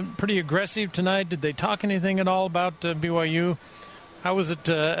they pretty aggressive tonight? Did they talk anything at all about BYU? How was it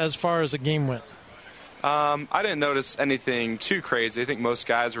as far as the game went? I didn't notice anything too crazy. I think most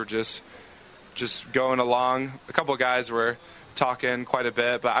guys were just going along. A couple of guys were talking quite a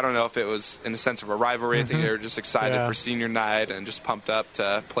bit, but I don't know if it was in the sense of a rivalry. I think they were just excited for senior night and just pumped up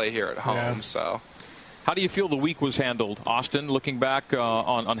to play here at home. Yeah. So, how do you feel the week was handled, Austin, looking back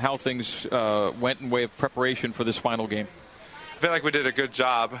on how things went in way of preparation for this final game? I feel like we did a good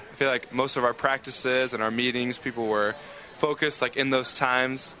job. I feel like most of our practices and our meetings, people were focused in those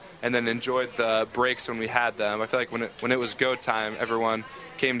times, and then enjoyed the breaks when we had them. I feel like when it was go time, everyone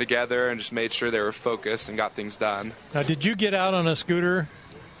came together and just made sure they were focused and got things done. Now, did you get out on a scooter?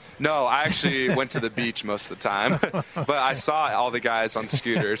 No, I actually went to the beach most of the time. But I saw all the guys on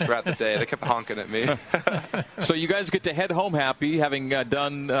scooters throughout the day. They kept honking at me. So you guys get to head home happy, having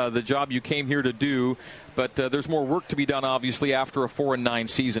done the job you came here to do. But there's more work to be done, obviously, after a 4-9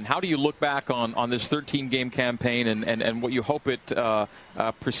 season. How do you look back on this 13-game campaign and what you hope it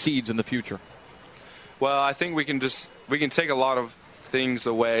proceeds in the future? Well, I think we can take a lot of things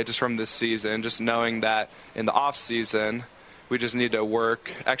away just from this season, just knowing that in the off season we just need to work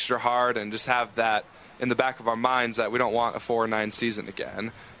extra hard and just have that in the back of our minds that we don't want a 4-9 season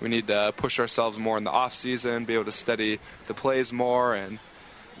again. We need to push ourselves more in the off season, be able to study the plays more, and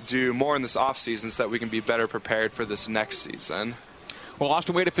do more in this off season so that we can be better prepared for this next season. Well,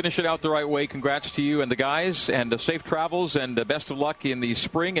 Austin, way to finish it out the right way. Congrats to you and the guys, and safe travels, and best of luck in the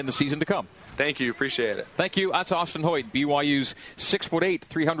spring and the season to come. Thank you. Appreciate it. Thank you. That's Austin Hoyt, BYU's 6'8",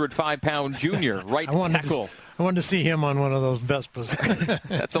 305-pound junior right tackle. I wanted to see him on one of those Vespas.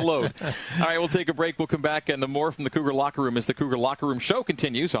 That's a load. All right, we'll take a break. We'll come back, and the more from the Cougar Locker Room as the Cougar Locker Room show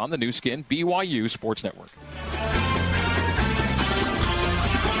continues on the new skin BYU Sports Network.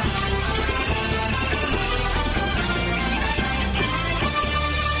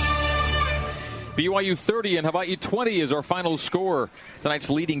 BYU 30 and how about you 20 is our final score. Tonight's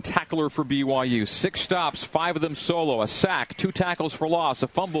leading tackler for BYU. 6 stops, 5 of them solo, a sack, 2 tackles for loss, a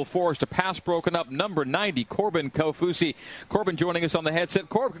fumble forced, a pass broken up. Number 90, Corbin Kofusi. Corbin joining us on the headset.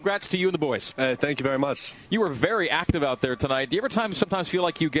 Corb, congrats to you and the boys. Hey, thank you very much. You were very active out there tonight. Do you ever sometimes feel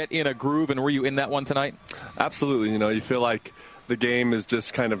like you get in a groove, and were you in that one tonight? Absolutely. You feel like the game is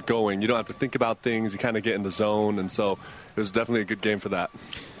just kind of going. You don't have to think about things. You kind of get in the zone, and so it was definitely a good game for that.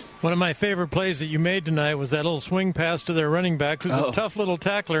 One of my favorite plays that you made tonight was that little swing pass to their running back, who's a tough little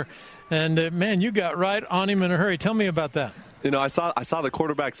tackler. And, man, you got right on him in a hurry. Tell me about that. I saw the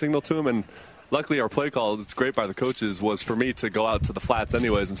quarterback signal to him, and luckily our play call, it's great by the coaches, was for me to go out to the flats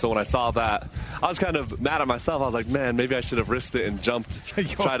anyways. And so when I saw that, I was kind of mad at myself. I was like, man, maybe I should have risked it and jumped,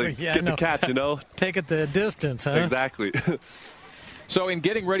 try to get the catch, Take it the distance, huh? Exactly. So in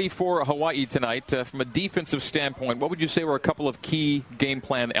getting ready for Hawaii tonight, from a defensive standpoint, what would you say were a couple of key game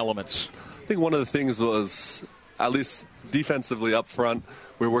plan elements? I think one of the things was, at least defensively up front,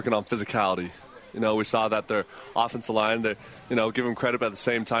 we were working on physicality. We saw that their offensive line, give them credit, but at the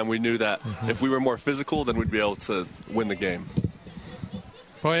same time, we knew that if we were more physical, then we'd be able to win the game.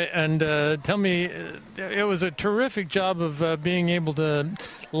 Boy, and tell me, it was a terrific job of being able to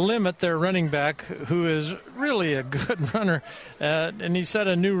limit their running back, who is really a good runner, and he set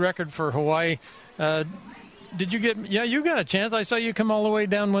a new record for Hawaii. Did you you got a chance. I saw you come all the way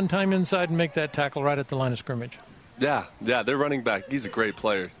down one time inside and make that tackle right at the line of scrimmage. Yeah, their running back, he's a great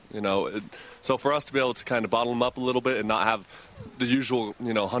player, So for us to be able to kind of bottle him up a little bit and not have the usual,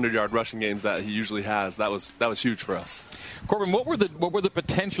 100-yard rushing games that he usually has, that was huge for us. Corbin, what were the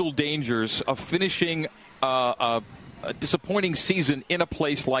potential dangers of finishing a disappointing season in a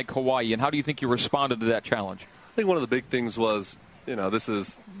place like Hawaii, and how do you think you responded to that challenge? I think one of the big things was, this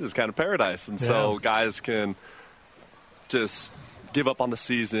is kind of paradise, and so guys can just give up on the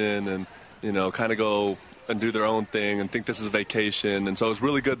season and, kind of go and do their own thing and think this is a vacation. And so it was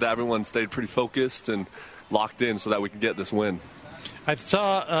really good that everyone stayed pretty focused and locked in so that we could get this win. I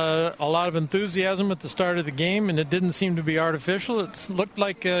saw a lot of enthusiasm at the start of the game, and it didn't seem to be artificial. It looked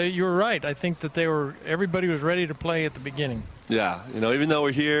like you were right. I think that everybody was ready to play at the beginning. Yeah, even though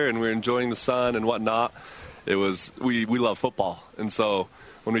we're here and we're enjoying the sun and whatnot, it was we love football. And so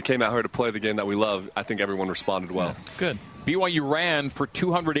when we came out here to play the game that we love, I think everyone responded well. Yeah, good. BYU ran for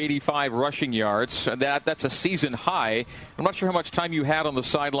 285 rushing yards. That's a season high. I'm not sure how much time you had on the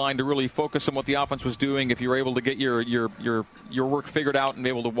sideline to really focus on what the offense was doing, if you were able to get your work figured out and be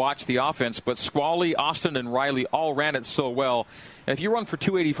able to watch the offense. But Squally, Austin, and Riley all ran it so well. And if you run for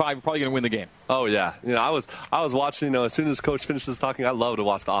 285, you're probably going to win the game. Oh, yeah. I was watching, as soon as Coach finishes talking, I love to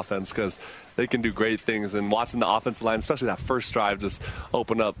watch the offense because they can do great things. And watching the offensive line, especially that first drive, just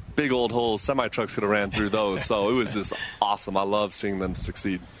open up big old holes. Semi-trucks could have ran through those. So it was just awesome. I love seeing them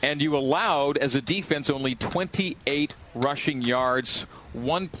succeed. And you allowed, as a defense, only 28 rushing yards,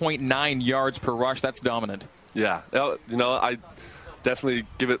 1.9 yards per rush. That's dominant. Yeah. I definitely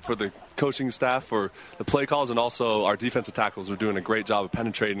give it for the coaching staff for the play calls, and also our defensive tackles are doing a great job of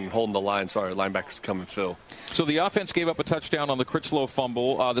penetrating and holding the line so our linebackers come and fill. So the offense gave up a touchdown on the Critchlow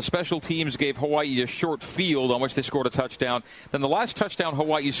fumble. The special teams gave Hawaii a short field on which they scored a touchdown. Then the last touchdown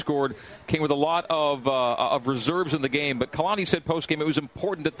Hawaii scored came with a lot of reserves in the game. But Kalani said post-game it was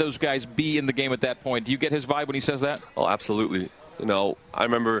important that those guys be in the game at that point. Do you get his vibe when he says that? Oh, absolutely. I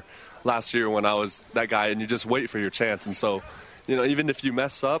remember last year when I was that guy, and you just wait for your chance. And so, even if you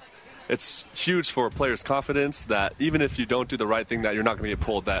mess up, it's huge for a player's confidence that even if you don't do the right thing, that you're not going to get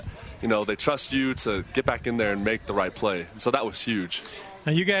pulled, that, they trust you to get back in there and make the right play. So that was huge.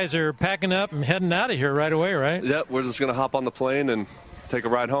 Now you guys are packing up and heading out of here right away, right? Yep, we're just going to hop on the plane and take a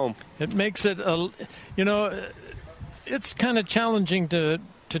ride home. It makes it, it's kind of challenging to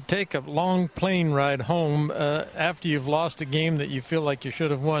take a long plane ride home after you've lost a game that you feel like you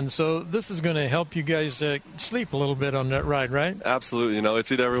should have won. So this is going to help you guys sleep a little bit on that ride, right? Absolutely. It's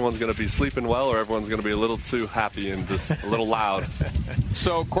either everyone's going to be sleeping well or everyone's going to be a little too happy and just a little loud.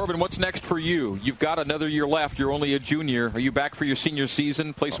 So, Corbin, what's next for you? You've got another year left. You're only a junior. Are you back for your senior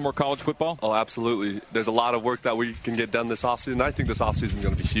season, play some more college football? Oh, absolutely. There's a lot of work that we can get done this offseason. I think this offseason is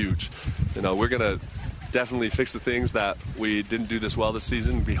going to be huge. We're going to definitely fix the things that we didn't do this well this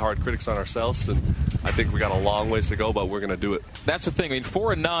season, be hard critics on ourselves, and I think we got a long ways to go, but we're going to do it. That's the thing. I mean,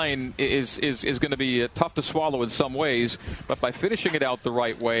 4-9 is going to be tough to swallow in some ways, but by finishing it out the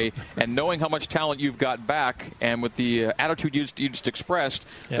right way and knowing how much talent you've got back, and with the attitude you just expressed,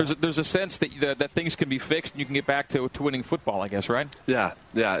 there's a sense that things can be fixed and you can get back to winning football, I guess, right? Yeah,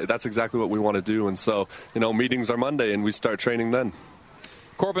 that's exactly what we want to do. And so, meetings are Monday, and we start training then.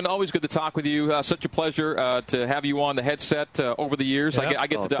 Corbin, always good to talk with you. Such a pleasure to have you on the headset over the years. Yep. I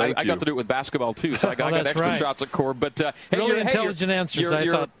got to do it with basketball too, so I got extra shots at Corb. But really intelligent answers.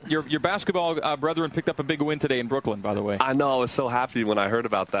 Your basketball brethren picked up a big win today in Brooklyn, by the way. I know. I was so happy when I heard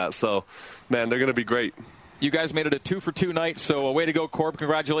about that. So, man, they're going to be great. You guys made it a 2-for-2 night, so way to go, Corb.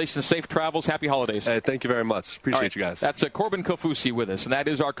 Congratulations. Safe travels. Happy holidays. Hey, thank you very much. Appreciate you guys. That's Corbin Kofusi with us, and that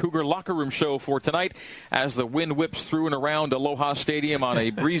is our Cougar Locker Room show for tonight as the wind whips through and around Aloha Stadium on a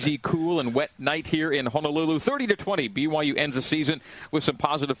breezy, cool, and wet night here in Honolulu. 30-20, BYU ends the season with some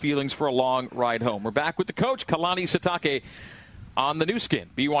positive feelings for a long ride home. We're back with the coach, Kalani Sitake, on the new skin,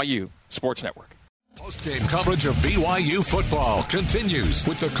 BYU Sports Network. Post-game coverage of BYU football continues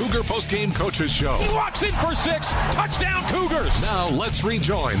with the Cougar Post-Game Coaches Show. He walks in for 6. Touchdown, Cougars. Now let's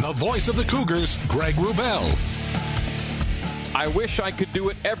rejoin the voice of the Cougars, Greg Wrubell. I wish I could do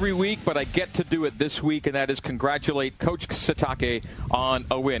it every week, but I get to do it this week, and that is congratulate Coach Sitake on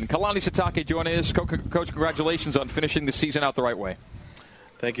a win. Kalani Sitake joining us. Coach, congratulations on finishing the season out the right way.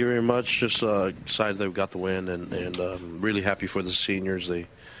 Thank you very much. Just excited that we got the win, and really happy for the seniors. The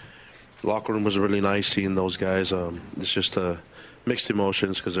locker room was really nice seeing those guys. It's just mixed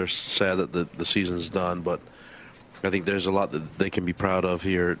emotions because they're sad that the season's done, but I think there's a lot that they can be proud of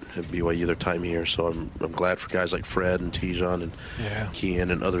here at BYU, their time here. So I'm glad for guys like Fred and Tijon and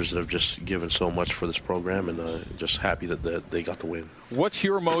Kian and others that have just given so much for this program, and just happy that they got the win. What's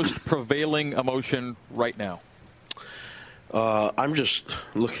your most prevailing emotion right now? I'm just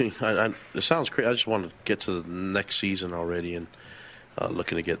looking. It sounds crazy. I just want to get to the next season already, and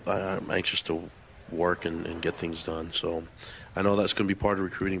looking to get. I'm anxious to work and get things done. So I know that's going to be part of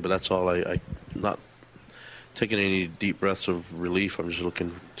recruiting, but that's all. I'm not taking any deep breaths of relief. I'm just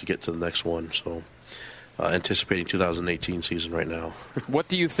looking to get to the next one. So anticipating 2018 season right now. What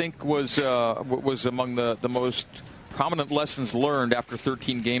do you think was among the most prominent lessons learned after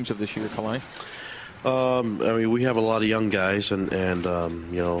 13 games of this year, Kalani? I mean, we have a lot of young guys, and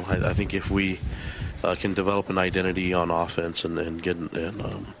I think if we can develop an identity on offense and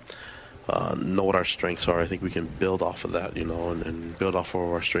know what our strengths are, I think we can build off of that, and build off of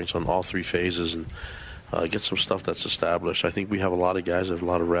our strengths on all three phases and get some stuff that's established. I think we have a lot of guys that have a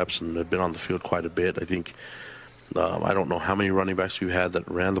lot of reps and have been on the field quite a bit. I think I don't know how many running backs we've had that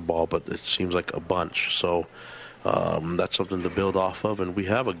ran the ball, but it seems like a bunch. So that's something to build off of, and we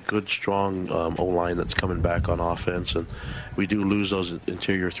have a good, strong O-line that's coming back on offense, and we do lose those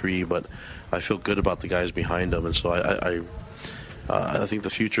interior three, but I feel good about the guys behind them, and so I think the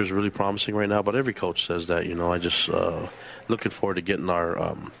future is really promising right now. But every coach says that, I just looking forward to getting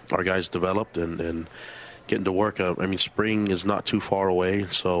our guys developed and getting to work. I mean, spring is not too far away,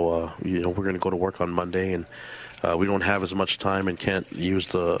 so we're going to go to work on Monday, and we don't have as much time and can't use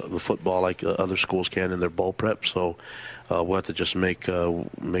the football like other schools can in their bowl prep. So we'll have to just make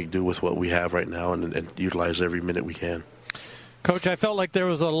do with what we have right now and utilize every minute we can. Coach, I felt like there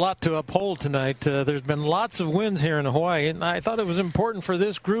was a lot to uphold tonight. There's been lots of wins here in Hawaii, and I thought it was important for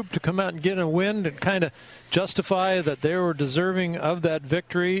this group to come out and get a win to kind of justify that they were deserving of that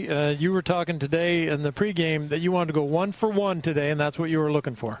victory. You were talking today in the pregame that you wanted to go 1 for 1 today, and that's what you were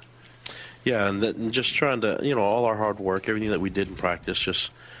looking for. Yeah, and just trying to, all our hard work, everything that we did in practice, just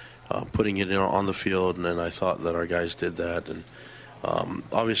putting it on the field, and I thought that our guys did that. And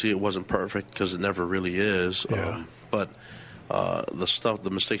obviously it wasn't perfect because it never really is, but the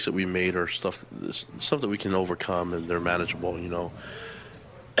mistakes that we made are stuff that we can overcome, and they're manageable.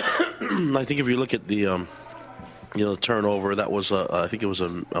 I think if you look at the turnover, that was I think it was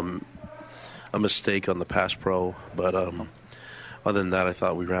a mistake on the pass pro, but other than that, I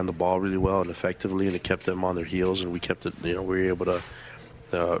thought we ran the ball really well and effectively, and it kept them on their heels, and we kept it. We were able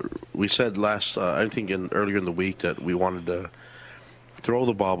to. We said earlier in the week that we wanted to throw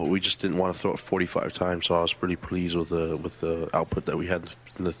the ball, but we just didn't want to throw it 45 times. So I was pretty pleased with the output that we had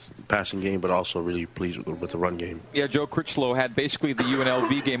in the passing game, but also really pleased with the run game. Yeah, Joe Critchlow had basically the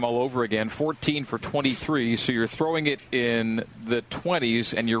UNLV game all over again, 14 for 23. So you're throwing it in the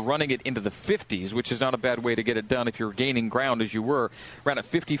 20s and you're running it into the 50s, which is not a bad way to get it done if you're gaining ground as you were. Ran it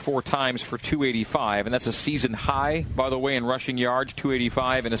 54 times for 285, and that's a season high, by the way, in rushing yards,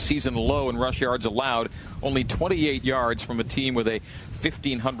 285, and a season low in rush yards allowed, only 28 yards from a team with a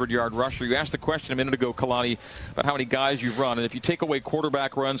 1,500-yard rusher. You asked the question a minute ago, Kalani, about how many guys you've run. And if you take away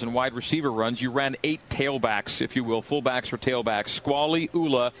quarterback runs and wide receiver runs, you ran 8 tailbacks, if you will, fullbacks or tailbacks. Squally,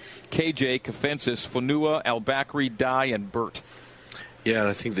 Ula, KJ, Kafensis, Fonua, Al-Bakri, Dye, and Burt. Yeah, and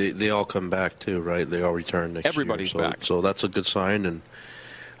I think they all come back too, right? They all return next Everybody's year. back. So that's a good sign. And,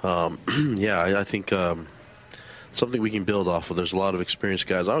 I think something we can build off of. There's a lot of experienced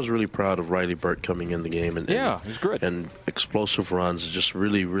guys. I was really proud of Riley Burt coming in the game. And he's good. And explosive runs, just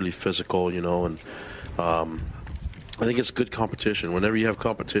really, really physical, And I think it's good competition. Whenever you have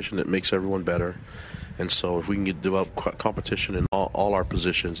competition, it makes everyone better. And so if we can develop competition in all our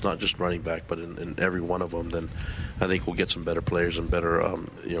positions, not just running back, but in every one of them, then I think we'll get some better players and better,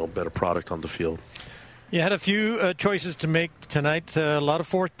 better product on the field. You had a few choices to make tonight. A lot of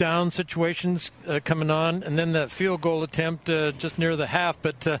fourth down situations coming on, and then that field goal attempt just near the half.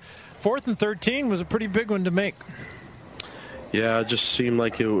 But 4th and 13 was a pretty big one to make. Yeah, it just seemed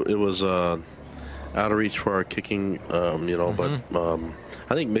like it was out of reach for our kicking, But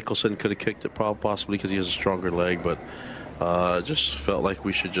I think Mickelson could have kicked it possibly because he has a stronger leg. But just felt like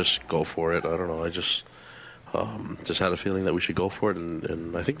we should just go for it. I don't know. I just had a feeling that we should go for it,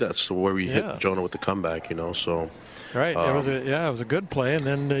 and I think that's where we hit Jonah with the comeback. So right. It was a good play, and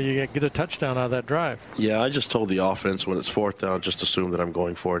then you get a touchdown out of that drive. Yeah, I just told the offense when it's 4th down, just assume that I'm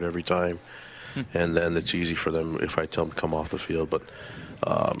going for it every time, and then it's easy for them if I tell them to come off the field. But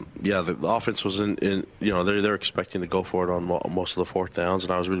the offense was they're expecting to go for it on most of the 4th downs,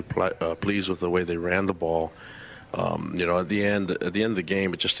 and I was really pleased with the way they ran the ball. At the end of the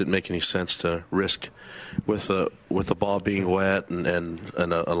game, it just didn't make any sense to risk with the ball being wet and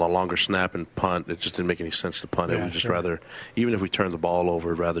a longer snap and punt. It just didn't make any sense to punt it. We'd just rather, even if we turned the ball over,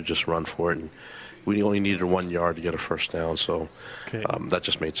 we'd rather just run for it. And we only needed 1 yard to get a first down, so that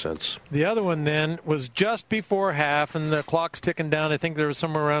just made sense. The other one then was just before half, and the clock's ticking down. I think there was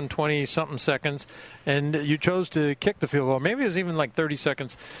somewhere around 20-something seconds, and you chose to kick the field goal. Maybe it was even like 30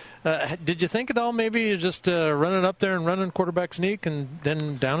 seconds. Did you think at all maybe you just running up there and running quarterback sneak and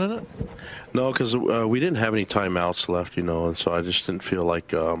then downing it? No, because we didn't have any timeouts left, and so I just didn't feel like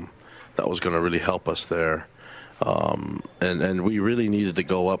that was going to really help us there. And we really needed to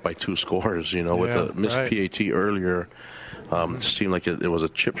go up by 2 scores, with a missed PAT earlier. It just seemed like it was a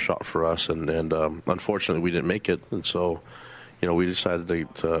chip shot for us, and unfortunately we didn't make it. And so, we decided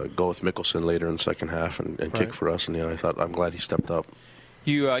to go with Mickelson later in the second half and kick for us. And I'm glad he stepped up.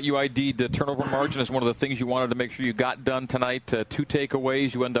 You ID'd the turnover margin as one of the things you wanted to make sure you got done tonight. 2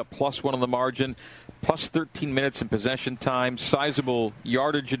 takeaways. You end up +1 on the margin, plus 13 minutes in possession time, sizable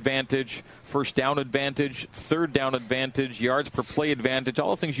yardage advantage, first down advantage, third down advantage, yards per play advantage,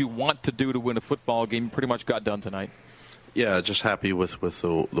 all the things you want to do to win a football game. You pretty much got done tonight. Yeah, just happy with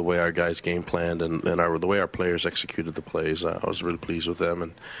the way our guys game planned and the way our players executed the plays. I was really pleased with them,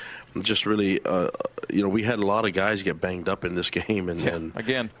 and just really, we had a lot of guys get banged up in this game and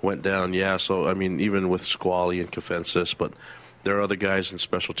again went down. Yeah, so I mean, even with Squally and Kafensis, but there are other guys in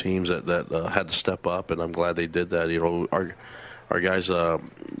special teams that had to step up, and I'm glad they did that. Our guys,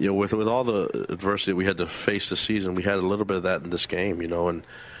 with all the adversity we had to face this season, we had a little bit of that in this game, and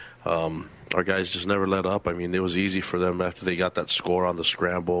our guys just never let up. I mean, it was easy for them after they got that score on the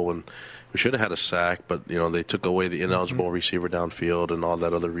scramble, and we should have had a sack, but they took away the ineligible receiver downfield and all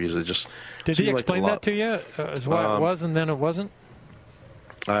that other reason. It just did he explain that to you as why it was and then it wasn't?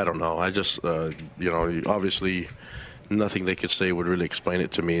 I don't know. I just obviously nothing they could say would really explain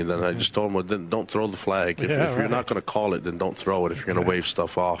it to me. And then I just told them, then don't throw the flag. If you're not going to call it, then don't throw it if you're going to wave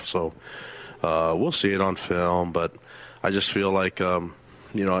stuff off. So we'll see it on film, but I just feel like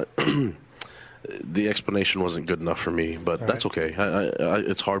the explanation wasn't good enough for me, but that's okay.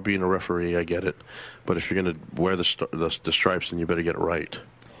 It's hard being a referee. I get it. But if you're going to wear the stripes, then you better get it right.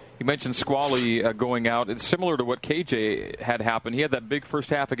 You mentioned Squally going out. It's similar to what KJ had happened. He had that big first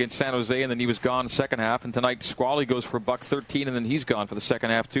half against San Jose, and then he was gone second half. And tonight, Squally goes for $113, and then he's gone for the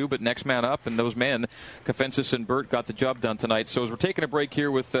second half, too. But next man up, and those men, Kafensis and Burt, got the job done tonight. So as we're taking a break here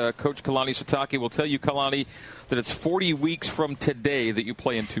with Coach Kalani Sitake, we'll tell you, Kalani, that it's 40 weeks from today that you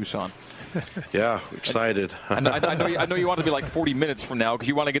play in Tucson. Yeah, excited. I know you want to be like 40 minutes from now because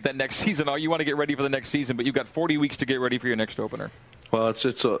you want to get that next season. You want to get ready for the next season, but you've got 40 weeks to get ready for your next opener. Well,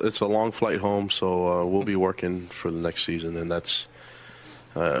 it's a long flight home, so we'll be working for the next season, and that's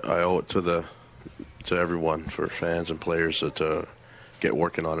I owe it to everyone, for fans and players, to get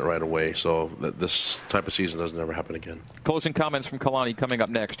working on it right away. So that this type of season doesn't ever happen again. Closing comments from Kalani coming up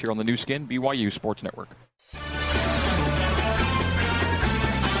next here on the new skin, BYU Sports Network.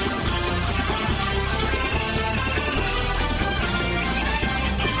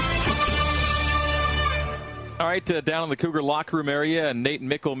 All right, down in the Cougar locker room area, and Nate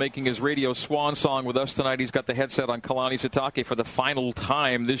Mickle making his radio swan song with us tonight. He's got the headset on Kalani Sitake for the final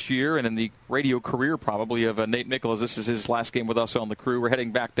time this year, and in the radio career probably of Nate Mickle, as this is his last game with us on the crew. We're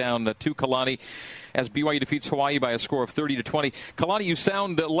heading back down to Kalani as BYU defeats Hawaii by a score of 30-20. Kalani, you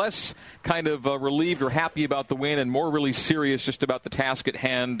sound less kind of relieved or happy about the win and more really serious just about the task at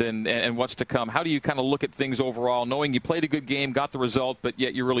hand and what's to come. How do you kind of look at things overall, knowing you played a good game, got the result, but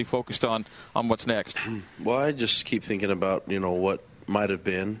yet you're really focused on what's next? Well, I just keep thinking about, what might have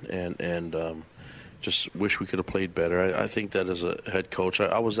been and just wish we could have played better. I think that as a head coach,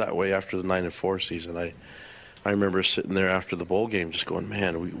 I was that way after the 9-4 season. I remember sitting there after the bowl game just going,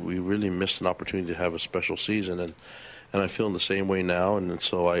 man, we really missed an opportunity to have a special season. And I feel in the same way now. And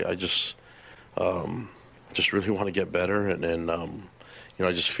so I just really want to get better. And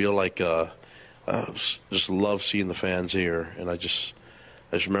I just feel like just love seeing the fans here. And I just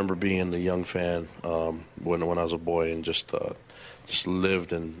remember being a young fan when I was a boy and just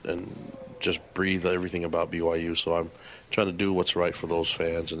lived and just breathed everything about BYU. So I'm trying to do what's right for those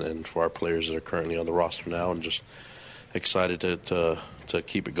fans and for our players that are currently on the roster now, and just excited to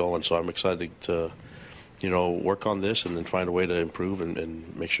keep it going. So I'm excited to work on this and then find a way to improve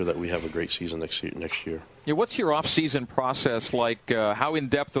and make sure that we have a great season next year. Yeah, what's your off-season process like? How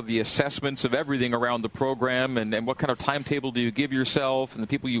in-depth are the assessments of everything around the program, and what kind of timetable do you give yourself and the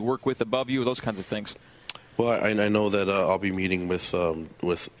people you work with above you, those kinds of things? Well, I know that I'll be meeting with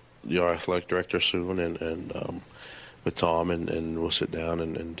our athletic director soon and with Tom, and we'll sit down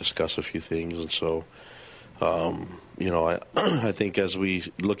and discuss a few things. And so, I think as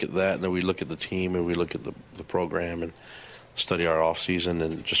we look at that and then we look at the team and we look at the program and study our off season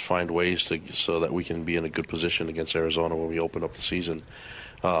and just find ways so that we can be in a good position against Arizona when we open up the season.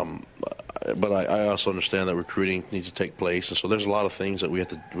 But I also understand that recruiting needs to take place, and so there's a lot of things that we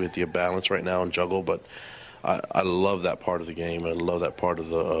have to balance right now and juggle. But I love that part of the game. I love that part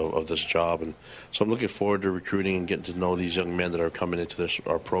of this job, and so I'm looking forward to recruiting and getting to know these young men that are coming into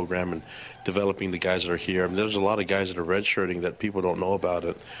our program and developing the guys that are here. I mean, there's a lot of guys that are redshirting that people don't know about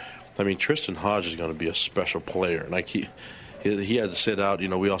it. I mean, Tristan Hodge is going to be a special player, and he had to sit out.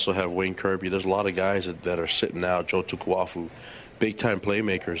 We also have Wayne Kirby. There's a lot of guys that are sitting out. Joe Tukuafu, big-time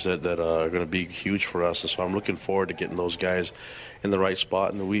playmakers that are going to be huge for us, and so I'm looking forward to getting those guys in the right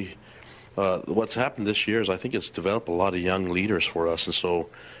spot. And what's happened this year is I think it's developed a lot of young leaders for us, and so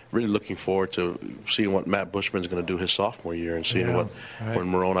really looking forward to seeing what Matt Bushman's going to do his sophomore year and seeing when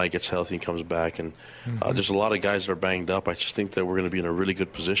Moroni gets healthy and comes back. And there's a lot of guys that are banged up. I just think that we're going to be in a really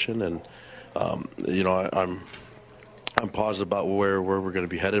good position, and I'm positive about where we're going to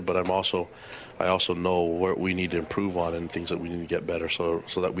be headed, but I also know where we need to improve on and things that we need to get better so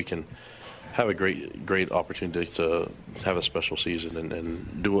that we can have a great opportunity to have a special season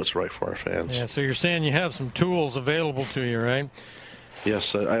and do what's right for our fans. Yeah, so you're saying you have some tools available to you, right?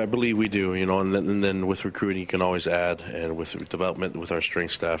 Yes, I believe we do, and then with recruiting you can always add, and with development with our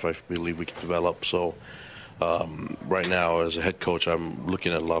strength staff I believe we can develop. So right now as a head coach I'm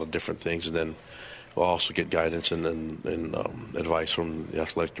looking at a lot of different things, and then we'll also get guidance and advice from the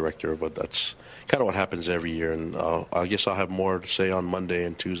athletic director, but that's kind of what happens every year, and I guess I'll have more to say on Monday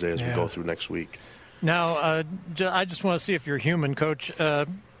and Tuesday as we go through next week. Now, I just want to see if you're human, Coach.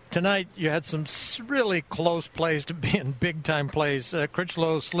 Tonight you had some really close plays to being big-time plays.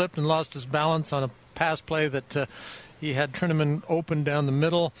 Critchlow slipped and lost his balance on a pass play that he had Trineman open down the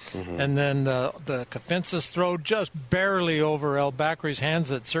middle, and then the Kafensis throw just barely over El Bakri's hands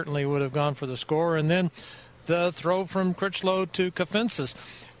that certainly would have gone for the score, and then the throw from Critchlow to Kafensis.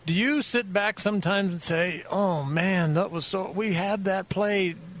 Do you sit back sometimes and say, "Oh man, that was we had that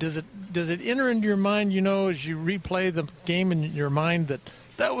play"? Does it enter into your mind, as you replay the game in your mind that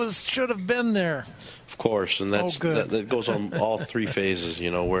should have been there? Of course, and that goes on all three phases.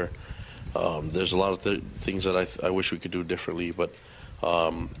 Where there's a lot of things that I wish we could do differently, but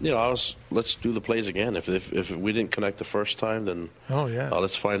let's do the plays again. If we didn't connect the first time, then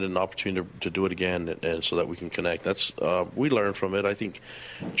let's find an opportunity to do it again, and so that we can connect. That's we learn from it. I think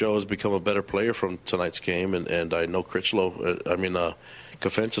Joe has become a better player from tonight's game, and I know Critchlow.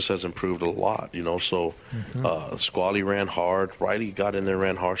 Kafensis has improved a lot. So Squally ran hard. Riley got in there,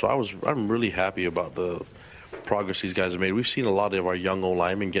 ran hard. So I'm really happy about the progress these guys have made. We've seen a lot of our young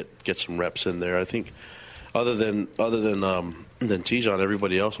O-linemen get some reps in there. I think other than Tijon,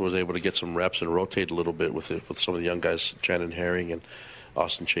 everybody else was able to get some reps and rotate a little bit with some of the young guys, Shannon Herring and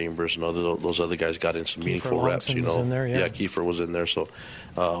Austin Chambers and those other guys got in some meaningful reps. Was in there, Kiefer was in there. So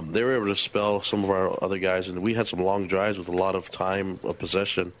they were able to spell some of our other guys, and we had some long drives with a lot of time of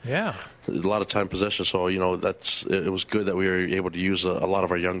possession. Yeah, a lot of time possession. So it was good that we were able to use a lot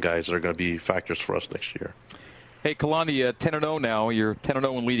of our young guys that are going to be factors for us next year. Hey, Kalani, 10-0 now. You're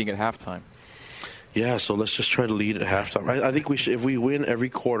 10-0 and leading at halftime. Yeah, so let's just try to lead at halftime. I think we should, if we win every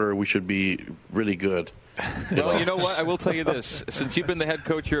quarter, we should be really good. Well, you know what? I will tell you this. Since you've been the head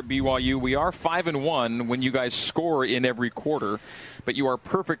coach here at BYU, we are 5-1 when you guys score in every quarter, but you are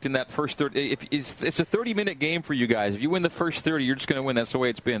perfect in that first 30. It's a 30-minute game for you guys. If you win the first 30, you're just going to win. That's the way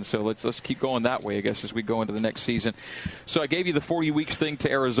it's been. So let's keep going that way, I guess, as we go into the next season. So I gave you the 40 weeks thing to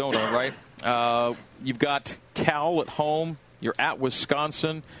Arizona, right? You've got Cal at home. You're at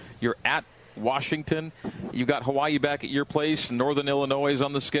Wisconsin. You're at Washington. You got Hawaii back at your place. Northern Illinois is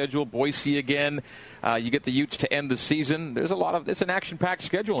on the schedule. Boise again. You get the Utes to end the season. It's an action-packed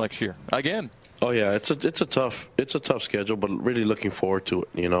schedule next year again. Oh yeah, it's a tough schedule, but really looking forward to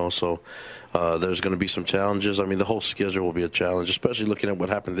it. So there's going to be some challenges. I mean, the whole schedule will be a challenge, especially looking at what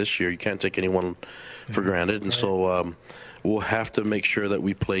happened this year. You can't take anyone for granted, and so we'll have to make sure that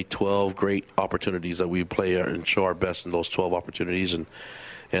we play 12 great opportunities, that we play and show our best in those 12 opportunities, and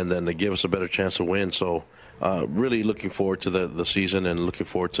then to give us a better chance to win. So really looking forward to the season and looking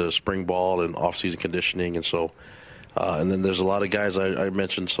forward to spring ball and off-season conditioning. And so and then there's a lot of guys, I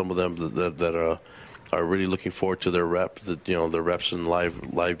mentioned some of them that are really looking forward to their reps in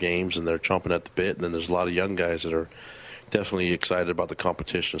live games, and they're chomping at the bit. And then there's a lot of young guys that are definitely excited about the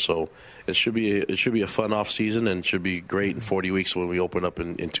competition. So it should be a fun off-season, and should be great in 40 weeks when we open up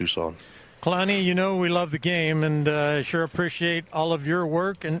in Tucson. Kalani, we love the game, and sure appreciate all of your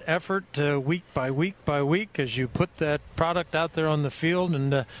work and effort week by week by week as you put that product out there on the field,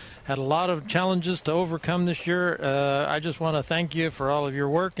 and had a lot of challenges to overcome this year. I just want to thank you for all of your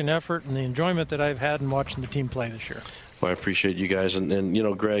work and effort and the enjoyment that I've had in watching the team play this year. Well, I appreciate you guys.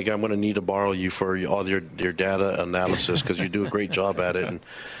 And Greg, I'm going to need to borrow you for all your data analysis, because you do a great job at it. And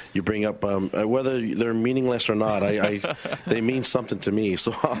you bring up, whether they're meaningless or not, they mean something to me.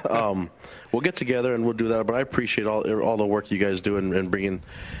 So we'll get together and we'll do that. But I appreciate all the work you guys do in bringing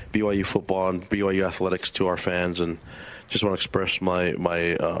BYU football and BYU athletics to our fans. And just want to express my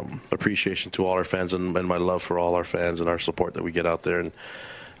appreciation to all our fans and my love for all our fans and our support that we get out there. And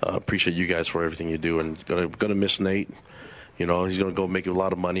appreciate you guys for everything you do. And gonna miss Nate. He's going to go make a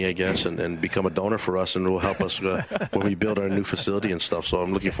lot of money, I guess, and become a donor for us, and it will help us when we build our new facility and stuff. So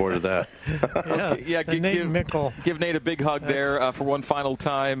I'm looking forward to that. Give Nate a big hug there for one final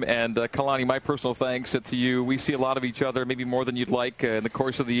time. And Kalani, my personal thanks to you. We see a lot of each other, maybe more than you'd like, in the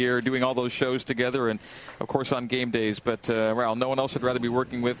course of the year, doing all those shows together, and of course on game days. But no one else I'd rather be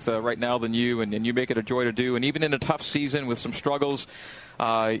working with right now than you, and you make it a joy to do. And even in a tough season with some struggles,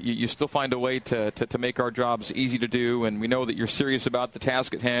 you still find a way to make our jobs easy to do, and we know that you're serious about the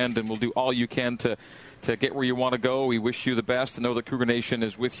task at hand, and we'll do all you can to get where you want to go. We wish you the best, and know that Cougar Nation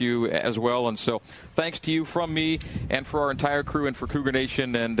is with you as well. And so thanks to you from me and for our entire crew and for Cougar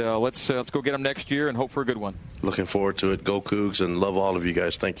Nation, and let's go get them next year and hope for a good one. Looking forward to it. Go Cougs, and love all of you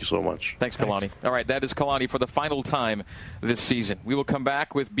guys. Thank you so much. Thanks, Kalani. All right, that is Kalani for the final time this season. We will come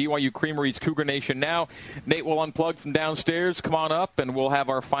back with BYU Creamery's Cougar Nation Now. Nate will unplug from downstairs. Come on up, and we'll have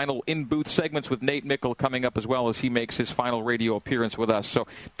our final in-booth segments with Nate Mickle coming up as well as he makes his final radio appearance with us. So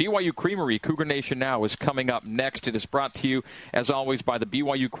BYU Creamery, Cougar Nation Now is coming up next. It is brought to you, as always, by the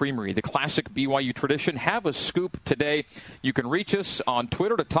BYU Creamery, the classic BYU tradition. Have a scoop today. You can reach us on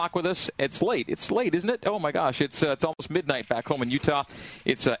Twitter to talk with us. It's late, isn't it? Oh, my gosh. It's almost midnight back home in Utah.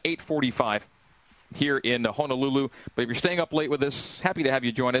 It's 8:45 here in Honolulu. But if you're staying up late with us, happy to have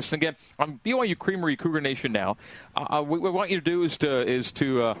you join us. And again, on BYU Creamery, Cougar Nation Now, what we want you to do is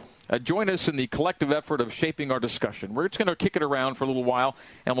to join us in the collective effort of shaping our discussion. We're just going to kick it around for a little while,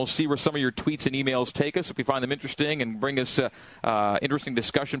 and we'll see where some of your tweets and emails take us. If we find them interesting and bring us interesting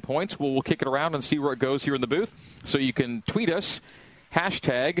discussion points, we'll kick it around and see where it goes here in the booth. So you can tweet us,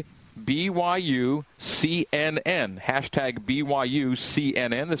 hashtag BYUCNN, hashtag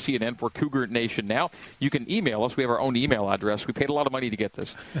BYUCNN, the CNN for Cougar Nation Now. You can email us. We have our own email address. We paid a lot of money to get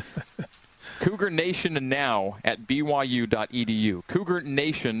this. Cougar Nation Now at BYU.edu. Cougar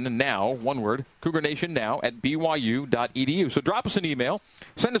Nation Now, one word, Cougar Nation Now at BYU.edu. So drop us an email,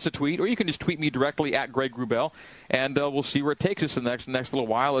 send us a tweet, or you can just tweet me directly at Greg Wrubell, and we'll see where it takes us in the next little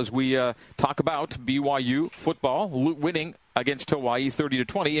while as we talk about BYU football winning against Hawaii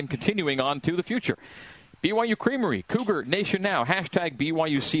 30-20 and continuing on to the future. BYU Creamery, Cougar Nation Now, hashtag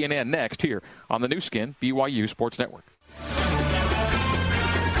BYUCNN next here on the new skin, BYU Sports Network.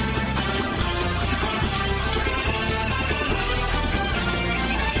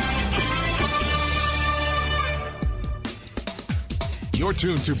 You're You're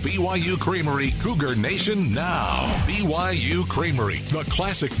tuned to BYU Creamery Cougar Nation Now. BYU Creamery, the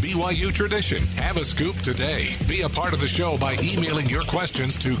classic BYU tradition. Have a scoop today. Be a part of the show by emailing your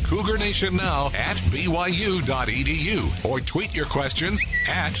questions to cougarnationnow@byu.edu or tweet your questions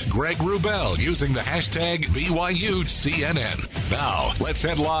at Greg Wrubell using the hashtag BYUCNN. Now, let's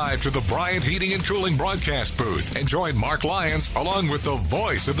head live to the Bryant Heating and Cooling broadcast booth and join Mark Lyons along with the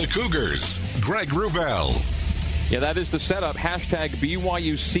voice of the Cougars, Greg Wrubell. Yeah, that is the setup. Hashtag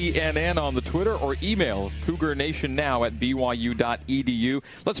BYUCNN on the Twitter or email cougarnationnow@byu.edu.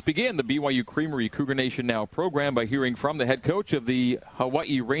 Let's begin the BYU Creamery Cougar Nation Now program by hearing from the head coach of the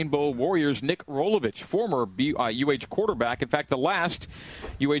Hawaii Rainbow Warriors, Nick Rolovich, former UH quarterback. In fact, the last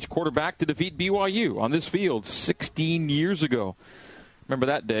UH quarterback to defeat BYU on this field 16 years ago. Remember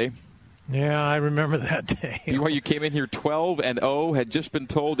that day? Yeah, I remember that day. BYU came in here 12-0, had just been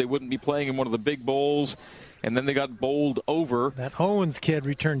told they wouldn't be playing in one of the big bowls, and then they got bowled over. That Owens kid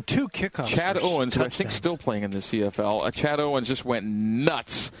returned 2 kickoffs. Chad Owens, who I think still playing in the CFL. Chad Owens just went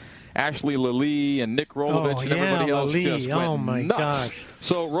nuts. Ashley Lally and Nick Rolovich and everybody else just went nuts. Gosh.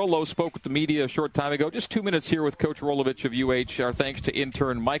 So Rolo spoke with the media a short time ago. Just 2 minutes here with Coach Rolovich of UH. Our thanks to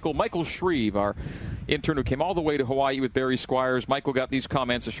intern Michael Shreve, our intern who came all the way to Hawaii with Barry Squires. Michael got these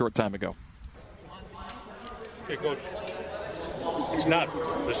comments a short time ago. Hey, Coach. It's not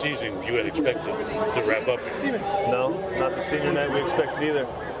the season you had expected to wrap up in. No, not the senior night we expected either.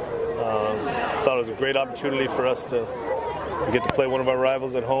 Thought it was a great opportunity for us to get to play one of our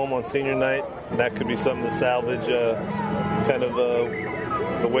rivals at home on senior night, and that could be something to salvage kind of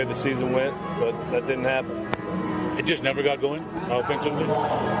the way the season went, but that didn't happen. It just never got going offensively?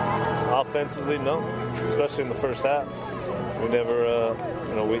 Offensively, no, especially in the first half. We never,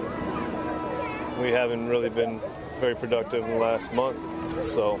 we haven't really been very productive in the last month,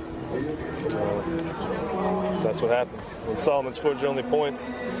 so that's what happens. When Solomon scores your only points,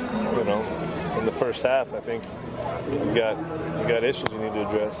 in the first half, I think you got issues you need to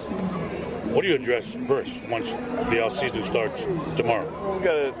address. What do you address first once the off season starts tomorrow? We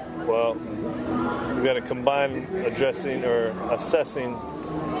got to combine assessing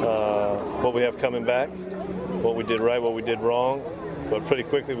what we have coming back, what we did right, what we did wrong, but pretty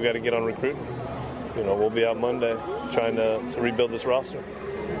quickly we got to get on recruiting. We'll be out Monday trying to rebuild this roster.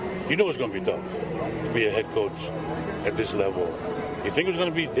 You know it's going to be tough to be a head coach at this level. You think it's going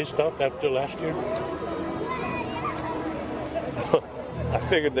to be this tough after last year? I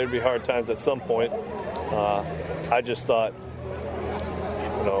figured there'd be hard times at some point. I just thought,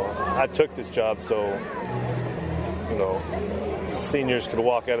 I took this job so, seniors could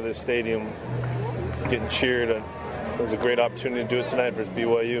walk out of this stadium getting cheered. And it was a great opportunity to do it tonight versus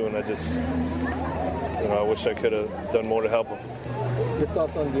BYU, and I just, I wish I could have done more to help them. Your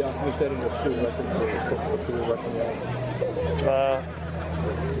thoughts on Diosmy setting the school record for the rushing yards?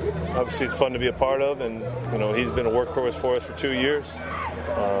 Obviously, it's fun to be a part of, and he's been a workhorse for us for 2 years.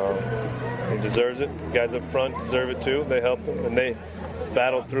 He deserves it. The guys up front deserve it too. They helped him, and they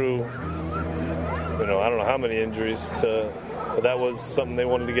battled through. I don't know how many injuries, but that was something they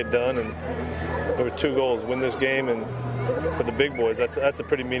wanted to get done, and there were 2 goals: win this game, and for the big boys, that's a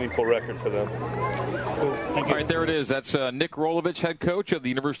pretty meaningful record for them. All right, there it is. That's Nick Rolovich, head coach of the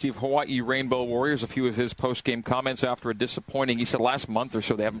University of Hawaii Rainbow Warriors. A few of his post-game comments after a disappointing, he said last month or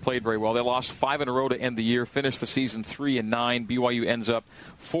so, they haven't played very well. They lost 5 in a row to end the year, finished the season 3-9. BYU ends up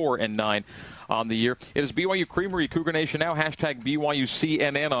 4-9 on the year. It is BYU Creamery, Cougar Nation Now, hashtag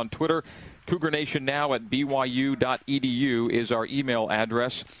BYUCNN on Twitter. cougarnationnow@byu.edu is our email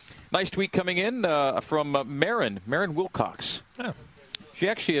address. Nice tweet coming in from Marin Wilcox. Oh. She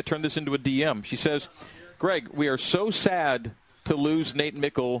actually turned this into a DM. She says, Greg, we are so sad to lose Nate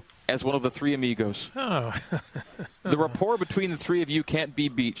Mickle as one of the 3 amigos. Oh. The rapport between the 3 of you can't be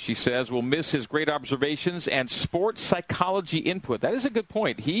beat, she says. We'll miss his great observations and sports psychology input. That is a good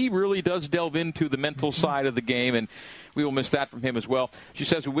point. He really does delve into the mental side of the game, and we will miss that from him as well. She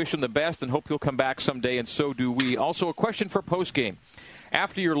says we wish him the best and hope he'll come back someday, and so do we. Also, a question for postgame.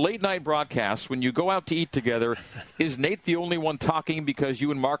 After your late-night broadcasts, when you go out to eat together, is Nate the only one talking because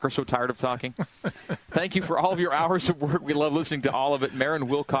you and Mark are so tired of talking? Thank you for all of your hours of work. We love listening to all of it. Marin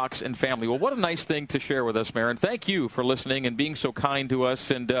Wilcox and family. Well, what a nice thing to share with us, Marin. Thank you for listening and being so kind to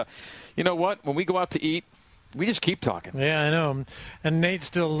us. And you know what? When we go out to eat, we just keep talking. Yeah, I know. And Nate's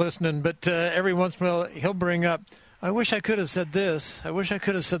still listening, but every once in a while he'll bring up, I wish I could have said this. I wish I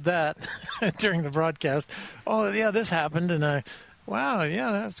could have said that during the broadcast. Oh, yeah, this happened, and wow,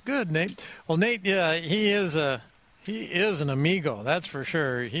 yeah, that's good, Nate. Well, Nate, yeah, he is an amigo, that's for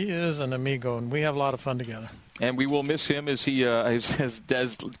sure. He is an amigo, and we have a lot of fun together. And we will miss him as he, as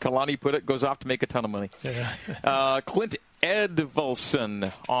Kalani put it, goes off to make a ton of money. Yeah. Clint Ed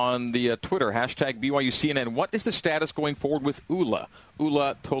Volson on the Twitter, hashtag BYUCNN. What is the status going forward with Ula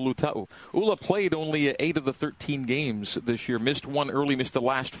Tolutau? Ula played only 8 of the 13 games this year. Missed one early, missed the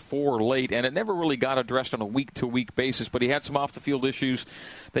last 4 late, and it never really got addressed on a week-to-week basis. But he had some off-the-field issues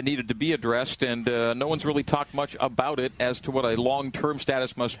that needed to be addressed, and no one's really talked much about it as to what a long-term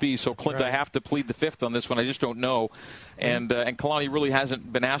status must be. So, Clint, right. I have to plead the fifth on this one. I just don't know. And Kalani really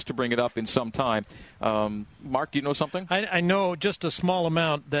hasn't been asked to bring it up in some time. Mark, do you know something? I know just a small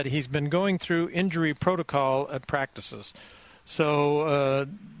amount that he's been going through injury protocol at practices. So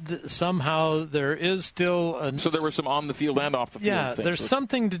somehow there is still so there were some on the field and off the field. Yeah, there's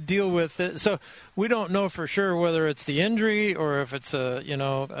something to deal with. So we don't know for sure whether it's the injury or if it's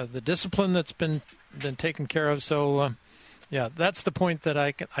the discipline that's been taken care of. So yeah, that's the point that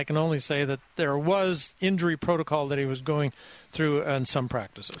I can only say that there was injury protocol that he was going through in some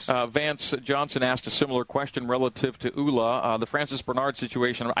practices. Vance Johnson asked a similar question relative to Ula. The Francis Bernard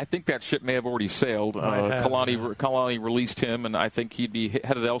situation, I think that ship may have already sailed. Kalani released him, and I think he'd be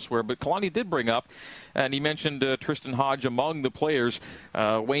headed elsewhere. But Kalani did bring up, and he mentioned Tristan Hodge among the players,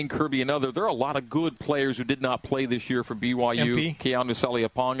 Wayne Kirby and other. There are a lot of good players who did not play this year for BYU. Keanu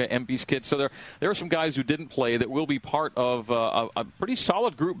Saliaponga, MP's kids. So there are some guys who didn't play that will be part of a pretty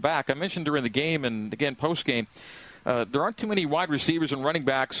solid group back. I mentioned during the game and, again, post-game, there aren't too many wide receivers and running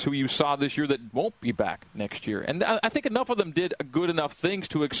backs who you saw this year that won't be back next year. And I think enough of them did good enough things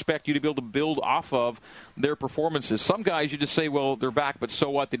to expect you to be able to build off of their performances. Some guys you just say, well, they're back, but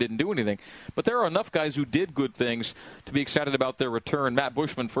so what? They didn't do anything. But there are enough guys who did good things to be excited about their return. Matt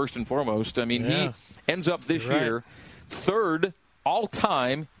Bushman, first and foremost. I mean, he ends up this year third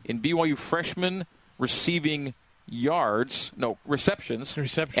all-time in BYU freshman receptions,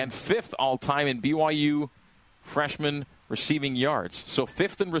 and fifth all-time in BYU freshman receiving yards. So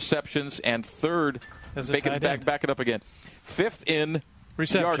fifth in receptions and third, back it up again. Fifth in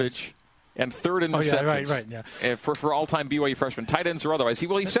yardage and third in receptions. Yeah. For all-time BYU freshmen, tight ends or otherwise. He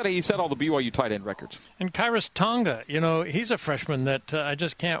said all the BYU tight end records. And Kairos Tonga, he's a freshman that I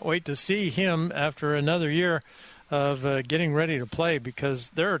just can't wait to see him after another year of getting ready to play, because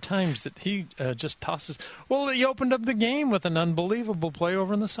there are times that he just tosses. Well, he opened up the game with an unbelievable play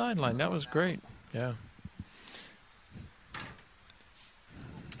over on the sideline. That was great. Yeah.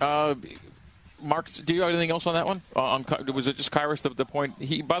 Mark, do you have anything else on that one? Was it just Kairos the point?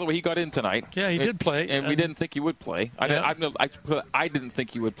 By the way, he got in tonight. Yeah, he did play. And we didn't think he would play. I didn't think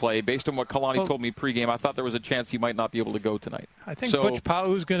he would play. Based on what Kalani told me pregame, I thought there was a chance he might not be able to go tonight. I think Butch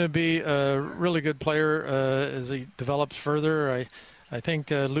Pau is going to be a really good player as he develops further. I think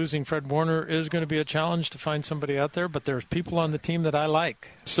losing Fred Warner is going to be a challenge to find somebody out there, but there's people on the team that I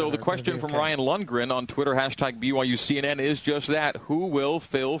like. So the question from Ryan Lundgren on Twitter, hashtag BYUCNN, is just that. Who will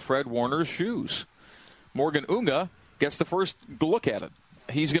fill Fred Warner's shoes? Morgan Unga gets the first look at it.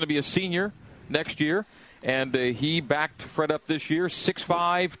 He's going to be a senior next year, and he backed Fred up this year,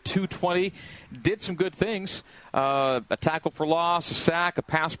 6'5", 220, did some good things. A tackle for loss, a sack, a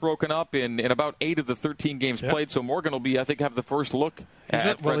pass broken up in about 8 of the 13 games played. So Morgan will be, I think, have the first look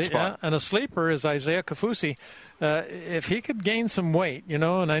at Fred's spot. And a sleeper is Isaiah Kafusi. If he could gain some weight,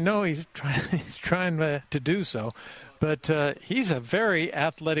 and I know he's trying to do so, but he's a very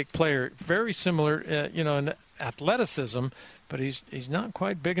athletic player, very similar, in athleticism. But he's not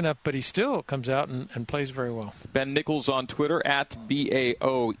quite big enough, but he still comes out and plays very well. Ben Nichols on Twitter, at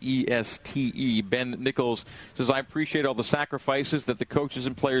BAOESTE. Ben Nichols says, I appreciate all the sacrifices that the coaches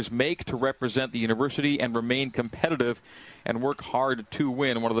and players make to represent the university and remain competitive and work hard to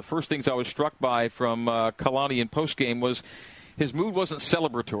win. One of the first things I was struck by from Kalani in postgame was his mood wasn't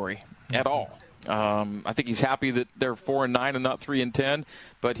celebratory at all. I think he's happy that they're 4-9 and not 3-10,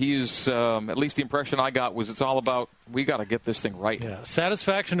 but he's at least the impression I got was it's all about we got to get this thing right. Yeah,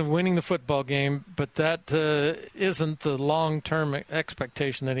 satisfaction of winning the football game, but that isn't the long-term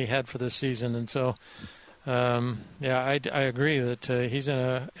expectation that he had for this season, and so I agree that he's in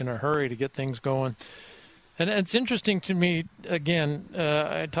a hurry to get things going. And it's interesting to me again.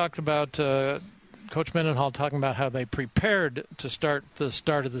 I talked about. Coach Mendenhall talking about how they prepared to start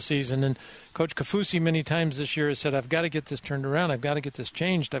of the season. And Coach Kafusi many times this year has said, I've got to get this turned around. I've got to get this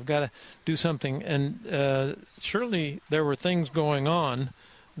changed. I've got to do something. And surely there were things going on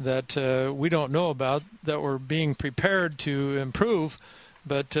that we don't know about that were being prepared to improve.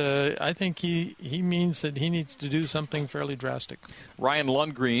 But I think he means that he needs to do something fairly drastic. Ryan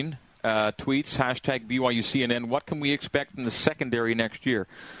Lundgren tweets, hashtag BYUCNN, what can we expect in the secondary next year?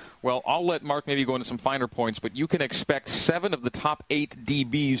 Well, I'll let Mark maybe go into some finer points, but you can expect 7 of the top 8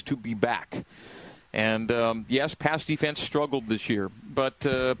 DBs to be back. And, yes, pass defense struggled this year, but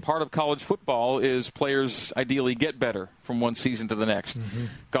part of college football is players ideally get better from one season to the next.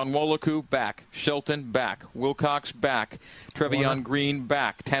 Gonwolaku back. Shelton back. Wilcox back. Trevion Green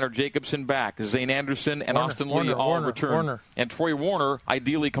back. Tanner Jacobson back. Zane Anderson and Austin Lee all return. And Troy Warner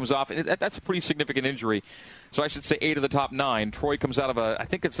ideally comes off. That's a pretty significant injury. So I should say 8 of the top 9. Troy comes out of I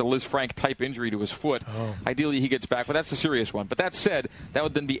think it's a Liz Frank type injury to his foot. Ideally he gets back, but that's a serious one. But that said, that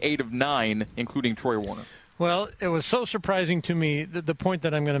would then be 8 of 9, including Troy Warner. Well, it was so surprising to me. The point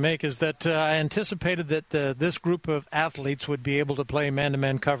that I'm going to make is that I anticipated that this group of athletes would be able to play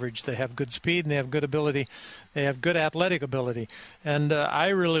man-to-man coverage. They have good speed and they have good ability. They have good athletic ability. And I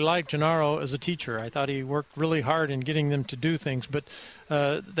really liked Gennaro as a teacher. I thought he worked really hard in getting them to do things. But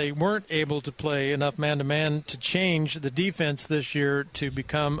they weren't able to play enough man-to-man to change the defense this year to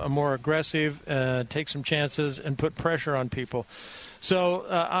become a more aggressive, take some chances, and put pressure on people.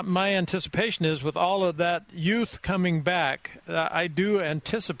 So my anticipation is with all of that youth coming back, I do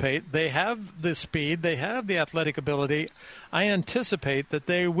anticipate they have the speed, they have the athletic ability. I anticipate that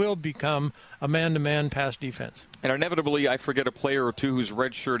they will become a man-to-man pass defense. And inevitably, I forget a player or two who's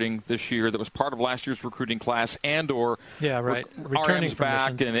redshirting this year that was part of last year's recruiting class and/or returning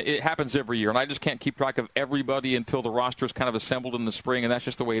back, and it happens every year. And I just can't keep track of everybody until the roster is kind of assembled in the spring, and that's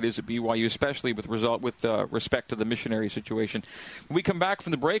just the way it is at BYU, especially with respect to the missionary situation. When we come back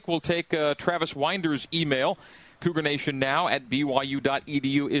from the break, we'll take Travis Winder's email. Cougar Nation Now at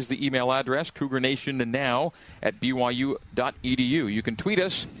BYU.edu is the email address. Cougar Nation Now at BYU.edu. You can tweet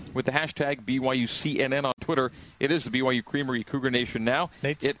us with the hashtag BYUCNN on Twitter. It is the BYU Creamery Cougar Nation Now.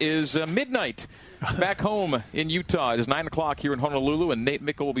 It is midnight back home in Utah. It is 9 o'clock here in Honolulu, and Nate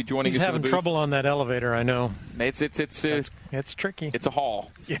Mickle will be joining us in the booth. He's having trouble on that elevator, I know. It's tricky. It's a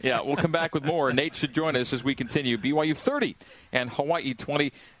haul. Yeah, we'll come back with more. Nate should join us as we continue. BYU 30 and Hawaii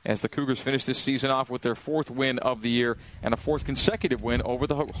 20 as the Cougars finish this season off with their 4th win of the year and a 4th consecutive win over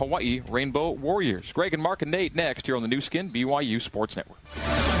the Hawaii Rainbow Warriors. Greg and Mark and Nate next here on the new skin BYU Sports Network.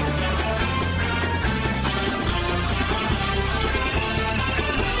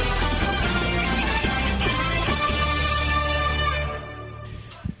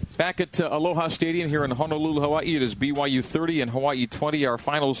 Back at Aloha Stadium here in Honolulu, Hawaii, it is BYU 30 and Hawaii 20, our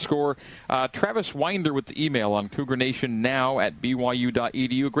final score. Travis Winder with the email on Cougar Nation Now at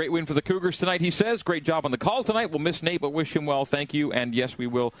BYU.edu. Great win for the Cougars tonight, he says. Great job on the call tonight. We'll miss Nate, but wish him well. Thank you. And yes, we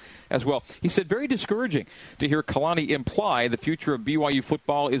will as well. He said, very discouraging to hear Kalani imply the future of BYU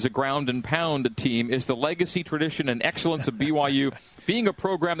football is a ground and pound team. Is the legacy, tradition, and excellence of BYU being a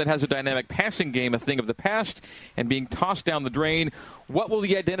program that has a dynamic passing game a thing of the past and being tossed down the drain? What will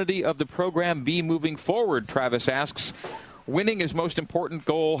the identity of the program be moving forward, Travis asks. Winning is most important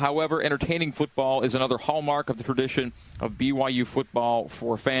goal. However, entertaining football is another hallmark of the tradition of BYU football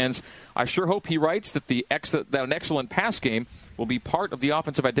for fans. I sure hope he writes that an excellent pass game will be part of the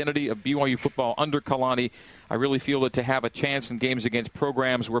offensive identity of BYU football under Kalani. I really feel that to have a chance in games against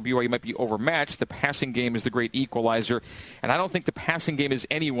programs where BYU might be overmatched, the passing game is the great equalizer. And I don't think the passing game is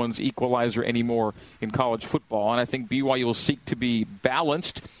anyone's equalizer anymore in college football. And I think BYU will seek to be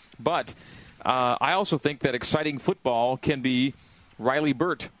balanced. But I also think that exciting football can be Riley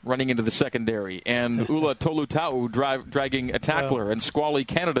Burt running into the secondary and Ula Tolutau dragging a tackler and Squally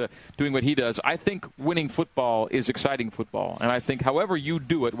Canada doing what he does. I think winning football is exciting football. And I think however you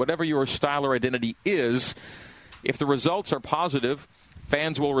do it, whatever your style or identity is, if the results are positive,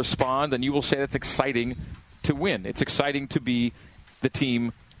 fans will respond and you will say that's exciting to win. It's exciting to be the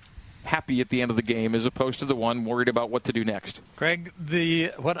team happy at the end of the game as opposed to the one worried about what to do next. Greg,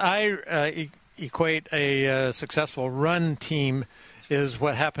 what I equate a successful run team is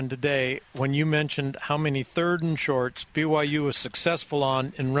what happened today when you mentioned how many 3rd and shorts BYU was successful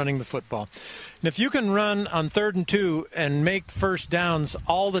on in running the football. And if you can run on 3rd and 2 and make first downs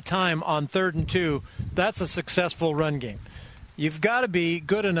all the time on 3rd and 2, that's a successful run game. You've got to be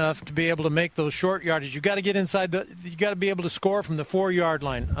good enough to be able to make those short yardage. You've got to get inside you got to be able to score from the 4-yard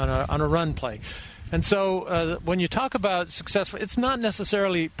line on a run play. And so when you talk about successful, it's not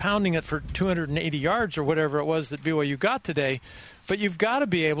necessarily pounding it for 280 yards or whatever it was that BYU got today, but you've got to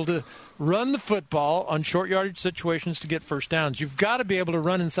be able to run the football on short yardage situations to get first downs. You've got to be able to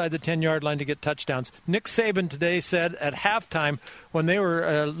run inside the 10-yard line to get touchdowns. Nick Saban today said at halftime when they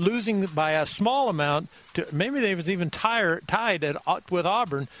were losing by a small amount, maybe they was even tied with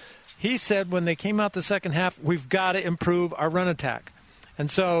Auburn, he said when they came out the second half, we've got to improve our run attack. And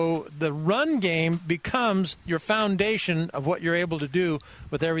so the run game becomes your foundation of what you're able to do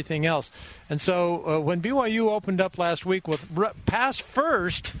with everything else. And so when BYU opened up last week with pass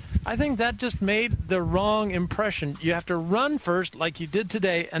first, I think that just made the wrong impression. You have to run first like you did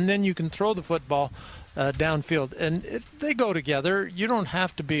today, and then you can throw the football downfield. And they go together. You don't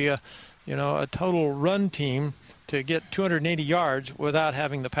have to be a a total run team to get 280 yards without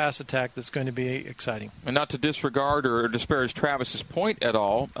having the pass attack that's going to be exciting. And not to disregard or disparage Travis's point at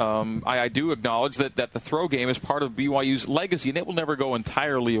all, I do acknowledge that the throw game is part of BYU's legacy, and it will never go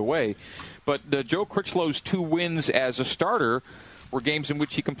entirely away. But Joe Critchlow's 2 wins as a starter were games in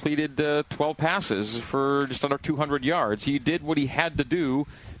which he completed 12 passes for just under 200 yards. He did what he had to do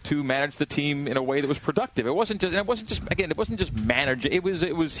to manage the team in a way that was productive. It wasn't just manage. He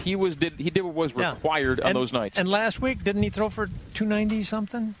did what was required on those nights. And last week, didn't he throw for 290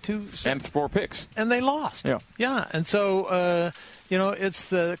 something? And 4 picks. And they lost. Yeah. And so it's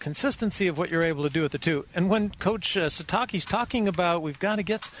the consistency of what you're able to do at the 2. And when Coach Satake's talking about we've got to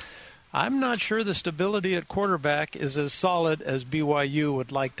get, I'm not sure the stability at quarterback is as solid as BYU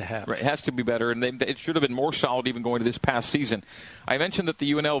would like to have. Right, it has to be better, and it should have been more solid even going to this past season. I mentioned that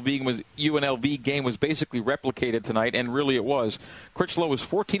the UNLV game was basically replicated tonight, and really it was. Critchlow was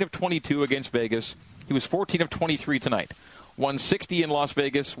 14 of 22 against Vegas. He was 14 of 23 tonight. 160 in Las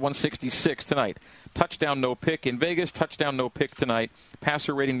Vegas, 166 tonight. Touchdown, no pick in Vegas. Touchdown, no pick tonight.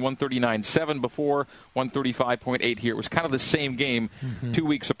 Passer rating 139.7 before, 135.8 here. It was kind of the same game 2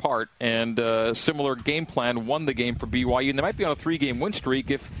 weeks apart, and similar game plan won the game for BYU. And they might be on a 3-game win streak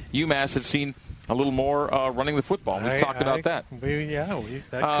if UMass had seen a little more running the football. We've talked about that. That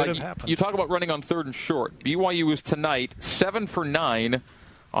could have happened. You talk about running on 3rd and short. BYU was tonight 7 for 9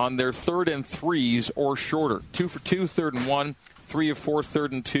 on their 3rd and 3s or shorter. 2 for 2, 3rd and 1, 3 of 4,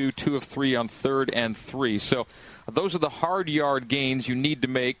 3rd and 2, 2 of 3 on 3rd and 3. So those are the hard yard gains you need to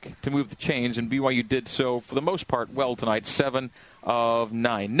make to move the chains, and BYU did so for the most part well tonight, 7 of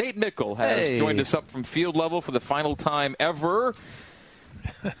 9. Nate Nickel has joined us up from field level for the final time ever.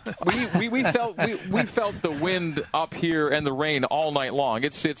 We felt the wind up here and the rain all night long.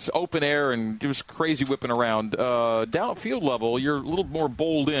 It's open air and just crazy whipping around. Down at field level, you're a little more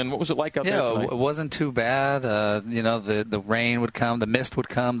bowled in. What was it like out there tonight? It wasn't too bad. The rain would come, the mist would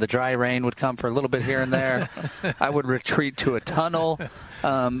come, the dry rain would come for a little bit here and there. I would retreat to a tunnel.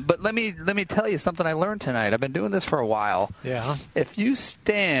 But let me tell you something I learned tonight. I've been doing this for a while. Yeah. If you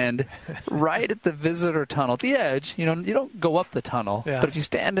stand right at the visitor tunnel, at the edge, you don't go up the tunnel, but if you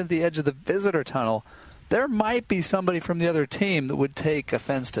stand at the edge of the visitor tunnel, there might be somebody from the other team that would take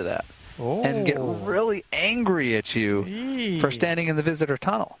offense to that and get really angry at you for standing in the visitor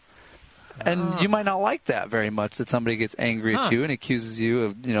tunnel. And you might not like that very much, that somebody gets angry at you and accuses you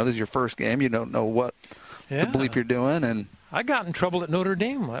of, this is your first game, you don't know what the bleep you're doing, and I got in trouble at Notre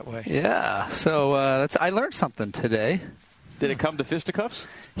Dame that way. Yeah, so I learned something today. Did it come to fisticuffs?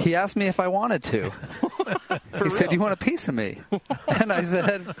 He asked me if I wanted to. He said, "You want a piece of me?" And I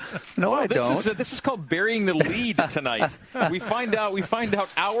said, "No, I don't." This is called burying the lead tonight. We find out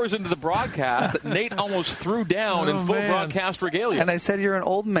hours into the broadcast that Nate almost threw down in full broadcast regalia. And I said, "You're an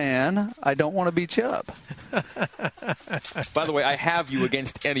old man. I don't want to beat you up." By the way, I have you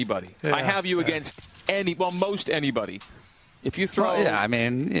against anybody. Yeah, I have you against most anybody. If you throw, there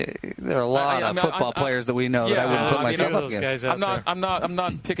are a lot of football players that we know that I wouldn't put myself up against. I'm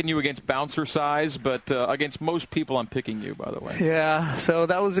not picking you against bouncer size, but against most people, I'm picking you. By the way. Yeah, so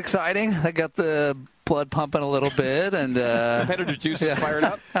that was exciting. I got the blood pumping a little bit, and competitor juice is fired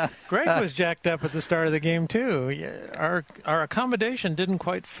up. Greg was jacked up at the start of the game too. Our accommodation didn't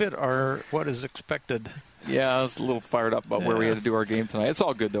quite fit what is expected. Yeah, I was a little fired up about where we had to do our game tonight. It's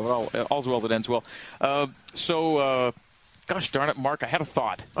all good though. All's well that ends well. Gosh darn it, Mark! I had a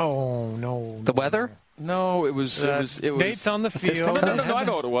thought. Oh no! The weather? No, it was. Nate's on the field. No, I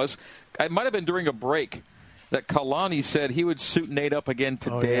know what it was. It might have been during a break that Kalani said he would suit Nate up again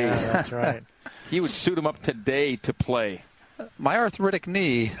today. Oh, yeah, that's right. He would suit him up today to play. My arthritic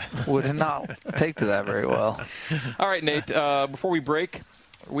knee would not take to that very well. All right, Nate. Before we break,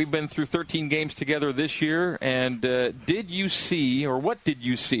 we've been through 13 games together this year, and what did you see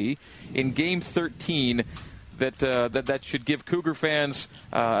in Game 13? That should give Cougar fans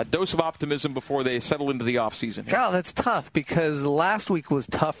a dose of optimism before they settle into the offseason. Yeah, that's tough because last week was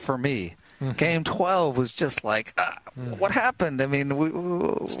tough for me. Game 12 was just like, what happened? I mean,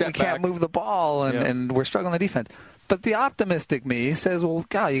 we can't move the ball, and we're struggling on defense. But the optimistic me says, well,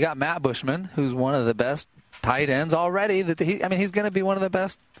 God, you got Matt Bushman, who's one of the best tight ends already. He's going to be one of the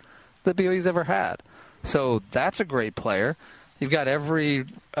best that BYU's ever had. So that's a great player. You've got every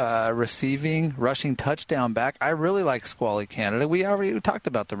rushing touchdown back. I really like Squally Canada. We already talked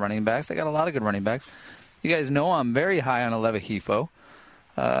about the running backs. They got a lot of good running backs. You guys know I'm very high on Aleva Hifo.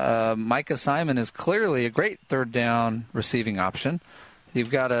 Micah Simon is clearly a great third down receiving option.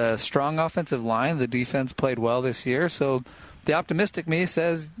 You've got a strong offensive line. The defense played well this year. So the optimistic me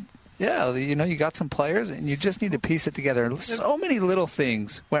says, Yeah, you got some players, and you just need to piece it together. So many little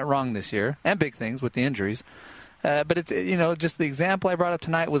things went wrong this year, and big things with the injuries. But it's just the example I brought up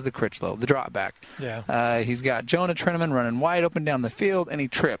tonight was the Critchlow, the drop back. Yeah. He's got Jonah Trinnaman running wide open down the field, and he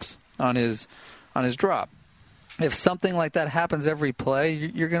trips on his drop. If something like that happens every play,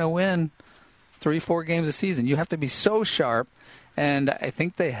 you're going to win 3-4 games a season. You have to be so sharp, and I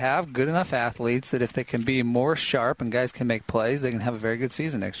think they have good enough athletes that if they can be more sharp and guys can make plays, they can have a very good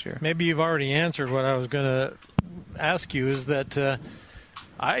season next year. Maybe you've already answered what I was going to ask you, is that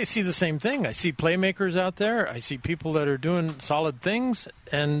I see the same thing. I see playmakers out there. I see people that are doing solid things,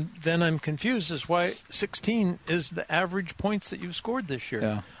 and then I'm confused as why 16 is the average points that you've scored this year.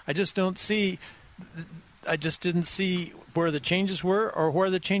 Yeah. I just didn't see where the changes were or where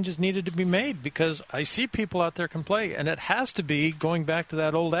the changes needed to be made, because I see people out there can play, and it has to be going back to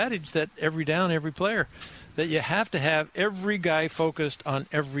that old adage that every down, every player, that you have to have every guy focused on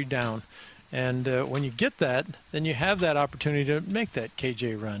every down. And when you get that, then you have that opportunity to make that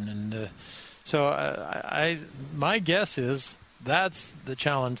KJ run. And so my guess is that's the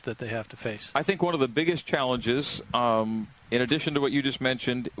challenge that they have to face. I think one of the biggest challenges, in addition to what you just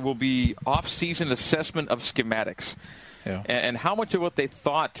mentioned, will be off-season assessment of schematics. Yeah. And how much of what they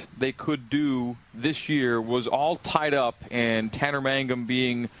thought they could do this year was all tied up in Tanner Mangum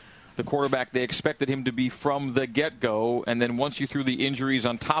being the quarterback they expected him to be from the get-go, and then once you threw the injuries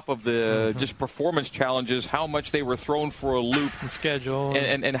on top of the just performance challenges, how much they were thrown for a loop and schedule,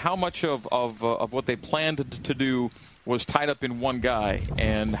 and how much of what they planned to do was tied up in one guy,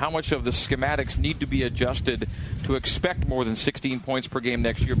 and how much of the schematics need to be adjusted to expect more than 16 points per game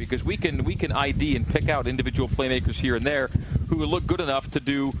next year, because we can ID and pick out individual playmakers here and there who will look good enough to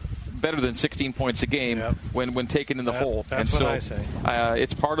do better than 16 points a game when taken in the whole. That's what I say.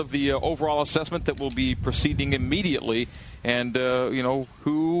 It's part of the overall assessment that will be proceeding immediately, and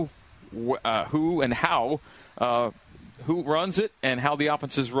who and how. Who runs it and how the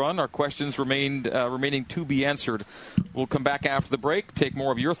offenses run are questions remaining to be answered. We'll come back after the break, take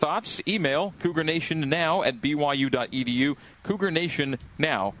more of your thoughts. Email CougarNationNow@byu.edu.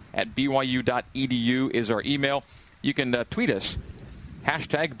 CougarNationNow@byu.edu is our email. You can tweet us.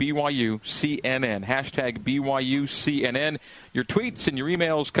 #BYUCNN. #BYUCNN. Your tweets and your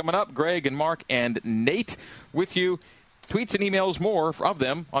emails coming up. Greg and Mark and Nate with you. Tweets and emails, more of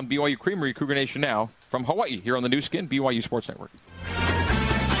them on BYU Creamery, Cougar Nation Now, from Hawaii, here on the new skin, BYU Sports Network.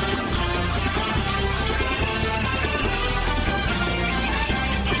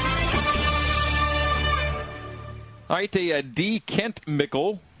 All right, D. Kent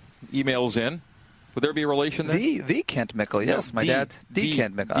Mickle emails in. Would there be a relation there? The Kent Mickle, yes. My dad, D.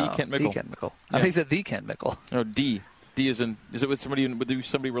 Kent Mickle. D. Kent Mickle. D. Kent Mickle. I think he said the Kent Mickle. No, D. D is in. Is it with somebody? Would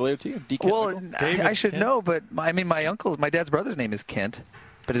somebody related to you? D. Kent Mickle? I should know, but my dad's brother's name is Kent,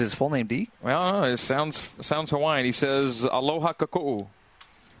 but is his full name D? Well, it sounds Hawaiian. He says, "Aloha kako'u,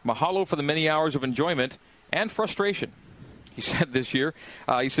 mahalo for the many hours of enjoyment and frustration." He said this year.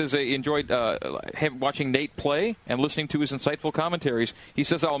 He says he enjoyed watching Nate play and listening to his insightful commentaries. He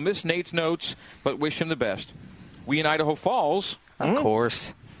says, "I'll miss Nate's notes, but wish him the best." We in Idaho Falls, of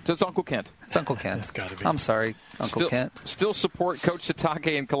course. So it's Uncle Kent. It's Uncle Kent. It's gotta be. I'm sorry, Uncle Kent. Still support Coach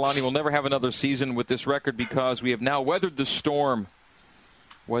Satake, and Kalani will never have another season with this record because we have now weathered the storm.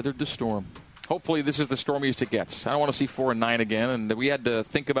 Hopefully this is the stormiest it gets. I don't want to see 4-9 again, and we had to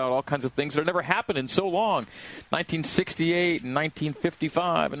think about all kinds of things that have never happened in so long. 1968 and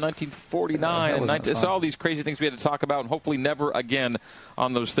 1955 and 1949 and it's all these crazy things we had to talk about, and hopefully never again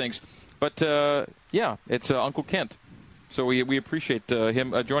on those things. But it's Uncle Kent. So we appreciate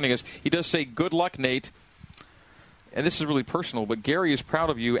him joining us. He does say, "Good luck, Nate." And this is really personal, but Gary is proud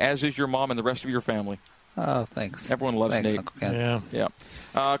of you, as is your mom and the rest of your family. Oh, thanks. Everyone loves Nate. Uncle Kent. Yeah.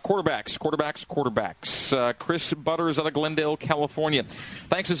 Quarterbacks. Chris Butters out of Glendale, California.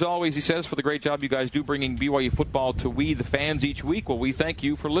 Thanks as always, he says, for the great job you guys do bringing BYU football to we, the fans, each week. Well, we thank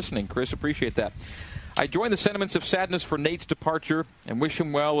you for listening, Chris. Appreciate that. I join the sentiments of sadness for Nate's departure and wish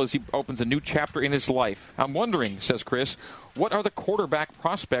him well as he opens a new chapter in his life. I'm wondering, says Chris, what are the quarterback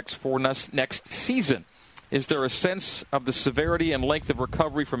prospects for next season? Is there a sense of the severity and length of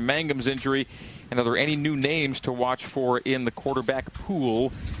recovery from Mangum's injury? And are there any new names to watch for in the quarterback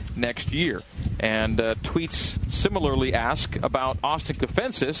pool next year? And tweets similarly ask about Austin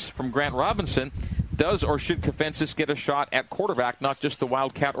Kafensis from Grant Robinson. Does or should Kafensis get a shot at quarterback, not just the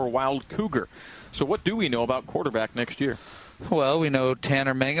Wildcat or Wild Cougar? So what do we know about quarterback next year? Well, we know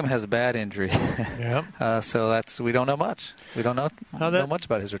Tanner Mangum has a bad injury. Yeah. So we don't know much. We don't know much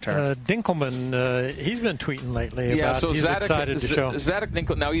about his return. Dinkelman, he's been tweeting lately about he's excited to show. Zadok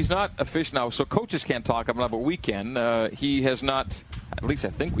Dinkelman, now he's not official now, so coaches can't talk about it, but we can. He has not At least I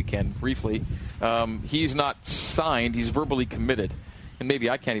think we can, briefly. He's not signed. He's verbally committed. And maybe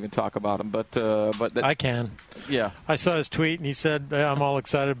I can't even talk about him, but I can. Yeah. I saw his tweet, and he said, I'm all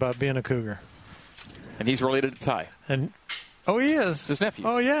excited about being a Cougar. And he's related to Ty. And oh, he is. It's his nephew.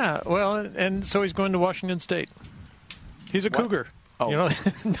 Oh, yeah. Well, and so he's going to Washington State. He's a Cougar. Oh. You know,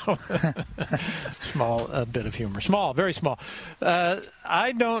 no. Small bit of humor. Small, very small.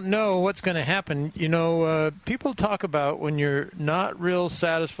 I don't know what's going to happen. You know, people talk about when you're not real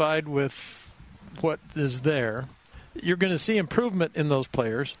satisfied with what is there, you're going to see improvement in those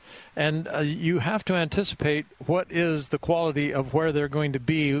players, and you have to anticipate what is the quality of where they're going to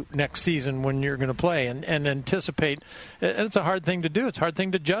be next season when you're going to play, and anticipate. And it's a hard thing to do. It's a hard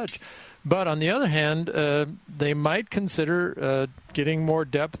thing to judge. But on the other hand, they might consider getting more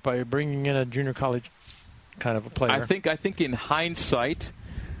depth by bringing in a junior college kind of a player. I think in hindsight,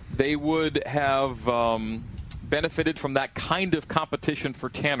 they would have benefited from that kind of competition for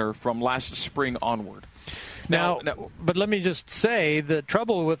Tanner from last spring onward. Now, but let me just say the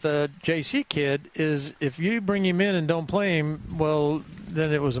trouble with a JC kid is if you bring him in and don't play him, well,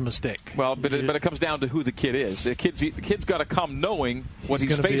 then it was a mistake. Well, but it comes down to who the kid is. The kid's got to come knowing what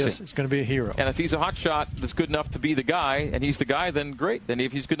he's facing. He's going to be a hero. And if he's a hot shot that's good enough to be the guy, and he's the guy, then great. Then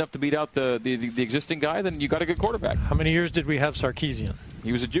if he's good enough to beat out the existing guy, then you got a good quarterback. How many years did we have Sarkisian?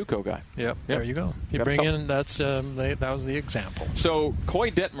 He was a JUCO guy. Yep. There you go. You bring in, that was the example. So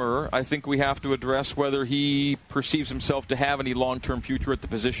Coy Detmer, I think we have to address whether he perceives himself to have any long-term future at the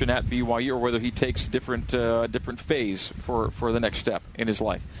position at BYU, or whether he takes a different phase for the next step in his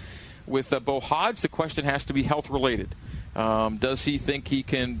life. With Bo Hodge, the question has to be health-related. Does he think he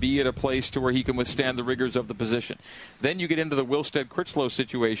can be at a place to where he can withstand the rigors of the position? Then you get into the Wilstead-Critchlow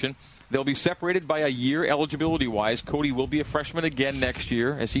situation. They'll be separated by a year eligibility-wise. Cody will be a freshman again next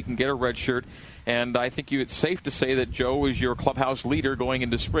year as he can get a red shirt. And I think it's safe to say that Joe is your clubhouse leader going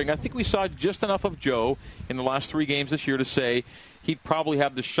into spring. I think we saw just enough of Joe in the last 3 games this year to say he'd probably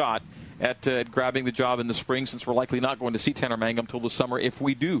have the shot at grabbing the job in the spring, since we're likely not going to see Tanner Mangum till the summer if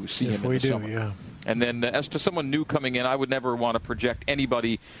we do see him in the summer. Yeah. And then as to someone new coming in, I would never want to project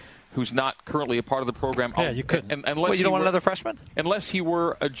anybody who's not currently a part of the program. Yeah, you couldn't. Unless you don't want another freshman? Unless he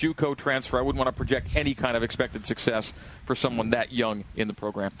were a JUCO transfer, I wouldn't want to project any kind of expected success for someone that young in the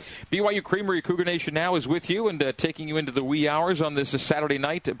program. BYU Creamery Cougar Nation now is with you and taking you into the wee hours on this Saturday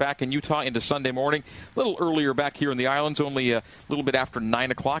night back in Utah into Sunday morning. A little earlier back here in the islands, only a little bit after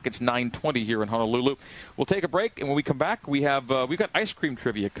 9 o'clock. It's 9:20 here in Honolulu. We'll take a break, and when we come back, we've got ice cream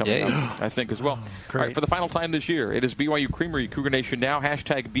trivia coming up, I think, as well. Great. All right, for the final time this year, it is BYU Creamery Cougar Nation now.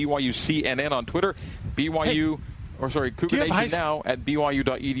 Hashtag BYUCNN on Twitter. BYU... Cougar Nation now at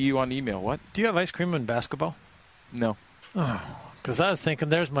BYU.edu on email. What? Do you have ice cream in basketball? No. Oh, because I was thinking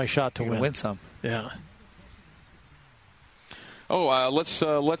there's my shot to win some. Yeah. Oh,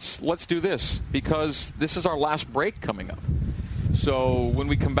 let's do this, because this is our last break coming up. So when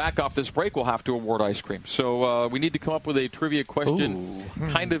we come back off this break, we'll have to award ice cream. So we need to come up with a trivia question,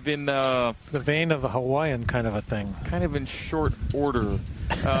 kind of in the vein of a Hawaiian kind of a thing, kind of in short order.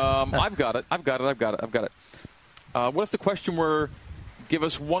 I've got it. What if the question were, give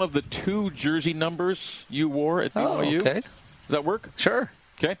us one of the 2 jersey numbers you wore at BYU? Okay. Does that work? Sure.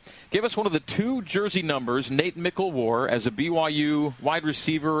 Okay. Give us one of the 2 jersey numbers Nate Mickle wore as a BYU wide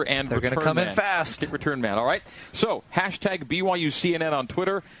receiver and They're return man. They're going to come in fast. Kick return man. All right. So, hashtag BYUCNN on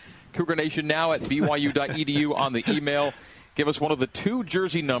Twitter. Cougar Nation now at BYU.edu on the email. Give us one of the 2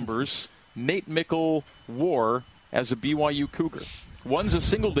 jersey numbers Nate Mickle wore as a BYU Cougar. One's a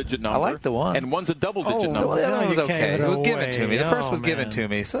single-digit number. I like the one. And one's a double-digit number. Well, the other one was okay. It was given to me. The first was man. given to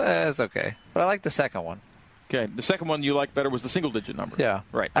me, so that's okay. But I like the second one. Okay. The second one you liked better was the single-digit number. Yeah.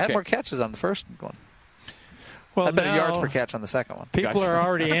 Right. I had more catches on the first one. Well, I had better now yards per catch on the second one. People are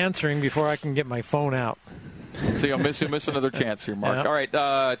already answering before I can get my phone out. So you'll miss another chance here, Mark. Yep. All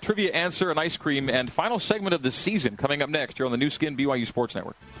right, trivia, answer, and ice cream, and final segment of the season coming up next here on the new skin BYU Sports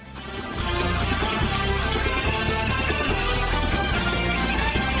Network.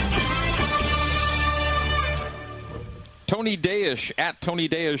 Tony Dayish, at Tony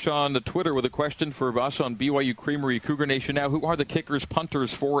Dayish on the Twitter with a question for us on BYU Creamery Cougar Nation now. Who are the kickers,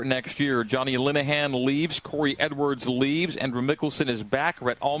 punters for next year? Johnny Linehan leaves, Corey Edwards leaves, Andrew Mickelson is back,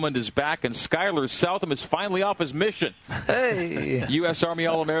 Rhett Almond is back, and Skylar Southam is finally off his mission. Hey! U.S. Army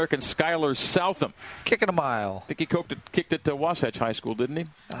All-American Skylar Southam. Kicking a mile. I think he kicked at Wasatch High School, didn't he?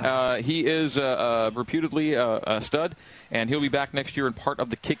 He is reputedly a stud, and he'll be back next year in part of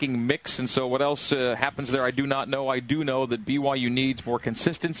the kicking mix. And so what else happens there, I do not know. I do know that BYU needs more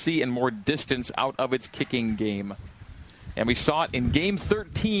consistency and more distance out of its kicking game. And we saw it in Game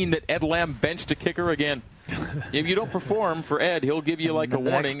 13 that Ed Lamb benched a kicker again. If you don't perform for Ed, he'll give you like a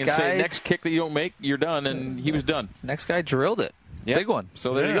warning and say, next kick that you don't make, you're done, and he was done. Next guy drilled it. Yep. Big one.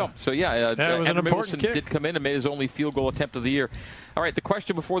 So there you go. So, Andrew Middleton did come in and made his only field goal attempt of the year. All right, the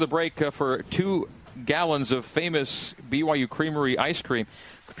question before the break for 2 gallons of famous BYU Creamery ice cream.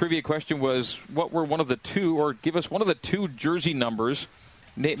 The trivia question was, what were one of the 2, or give us one of the 2 jersey numbers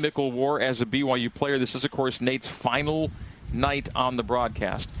Nate Mickle wore as a BYU player. This is, of course, Nate's final night on the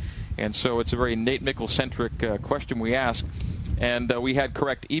broadcast. And so it's a very Nate Mickle-centric question we asked. And we had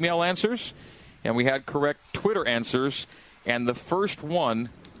correct email answers, and we had correct Twitter answers. And the first one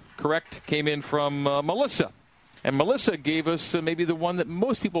correct came in from Melissa. And Melissa gave us maybe the one that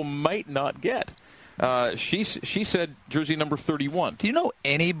most people might not get. She said jersey number 31. Do you know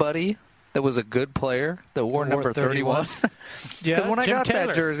anybody that was a good player that wore number 31? Yeah, because when I got Taylor.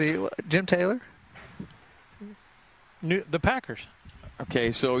 that jersey, Jim Taylor? The Packers.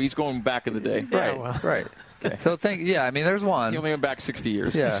 Okay, so he's going back in the day. Right. Okay. So there's one. You only went back 60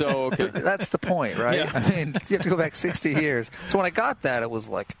 years. Yeah. So, okay. That's the point, right? Yeah. I mean, you have to go back 60 years. So when I got that, it was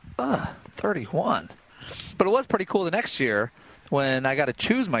like, 31. But it was pretty cool the next year when I got to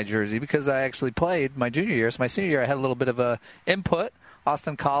choose my jersey because I actually played my junior year. So my senior year, I had a little bit of a input.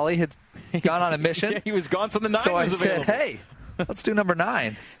 Austin Collie had gone on a mission. Yeah, he was gone, so the 9 so was I available. said, hey, let's do number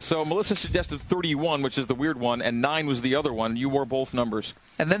 9. So Melissa suggested 31, which is the weird one, and 9 was the other one. You wore both numbers.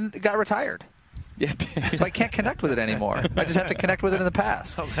 And then it got retired. Yeah. So I can't connect with it anymore. I just have to connect with it in the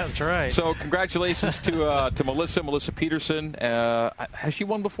past. Oh, that's right. So congratulations to Melissa Peterson. Has she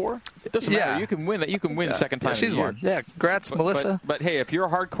won before? It doesn't matter. You can win. You can win second time. Yeah, she's in a year. won. Yeah, congrats, Melissa. But hey, if you're a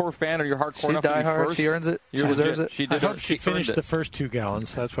hardcore fan or you're hardcore She's enough to be diehard. first, She earns it. She deserves it. She I did. hope she earned finished it. the first 2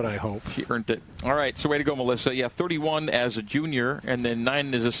 gallons. That's what I hope. She earned it. All right. So way to go, Melissa. Yeah, 31 as a junior, and then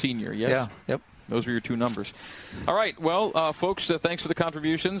 9 as a senior. Yes? Yeah. Yep. Those were your 2 numbers. All right. Well, folks, thanks for the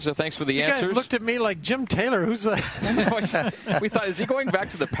contributions. Thanks for the You answers. guys looked at me like Jim Taylor. Who's that? We thought, is he going back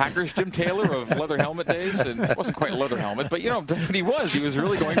to the Packers Jim Taylor of leather helmet days? And it wasn't quite leather helmet, but, but he was. He was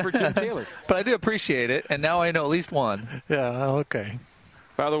really going for Jim Taylor. But I do appreciate it, and now I know at least one. Yeah, okay.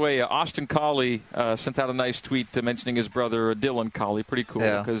 By the way, Austin Collie sent out a nice tweet mentioning his brother Dylan Collie. Pretty cool.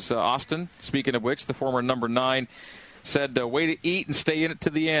 Because Austin, speaking of which, the former number 9, said, way to eat and stay in it to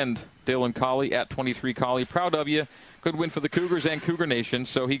the end. Dylan Collie at 23 Collie. Proud of you. Good win for the Cougars and Cougar Nation.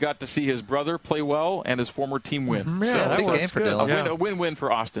 So he got to see his brother play well and his former team win. Mm-hmm. Yeah, so big game for Dylan. A win-win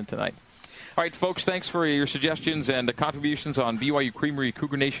for Austin tonight. All right, folks, thanks for your suggestions and contributions on BYU Creamery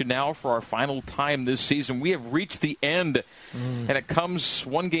Cougar Nation now for our final time this season. We have reached the end, and it comes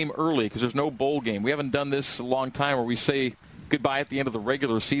one game early because there's no bowl game. We haven't done this a long time where we say goodbye at the end of the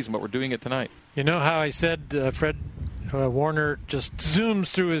regular season, but we're doing it tonight. You know how I said Fred Warner just zooms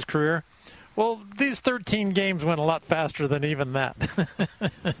through his career? Well, these 13 games went a lot faster than even that.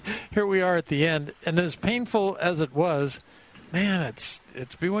 Here we are at the end, and as painful as it was, man, it's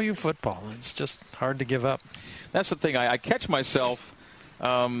BYU football. It's just hard to give up. That's the thing. I catch myself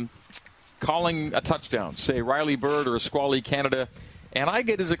calling a touchdown, say Riley Bird or Squally Canada, and I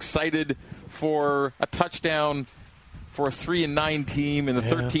get as excited for a touchdown for a 3-9 team in the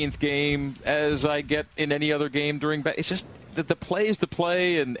 13th game as I get in any other game during. It's just the play is the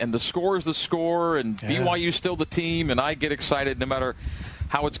play, and the score is the score, and BYU's still the team, and I get excited no matter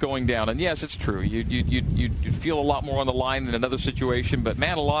how it's going down. And yes, it's true. You feel a lot more on the line in another situation, but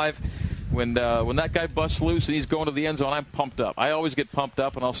man alive, when that guy busts loose and he's going to the end zone, I'm pumped up. I always get pumped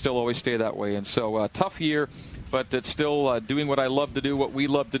up, and I'll still always stay that way. And so tough year, but it's still doing what I love to do, what we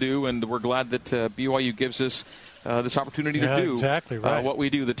love to do, and we're glad that BYU gives us this opportunity to do exactly right. what we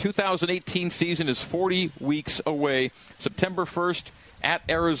do. The 2018 season is 40 weeks away. September 1st at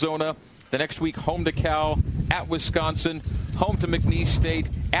Arizona. The next week, home to Cal, at Wisconsin, home to McNeese State,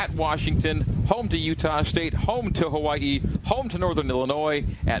 at Washington, home to Utah State, home to Hawaii, home to Northern Illinois,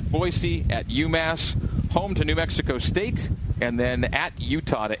 at Boise, at UMass, home to New Mexico State, and then at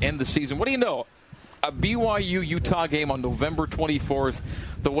Utah to end the season. What do you know? A BYU-Utah game on November 24th,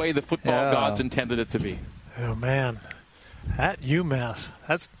 the way the football gods intended it to be. Oh, man. At UMass.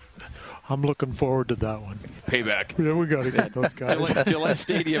 I'm looking forward to that one. Payback. Yeah, we got to get those guys. Gillette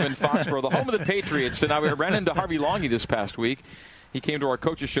Stadium in Foxborough, the home of the Patriots. And I ran into Harvey Longy this past week. He came to our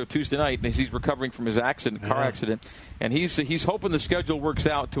coaches show Tuesday night, and he's recovering from his car accident. And he's hoping the schedule works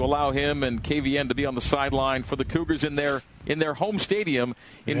out to allow him and KVN to be on the sideline for the Cougars in their home stadium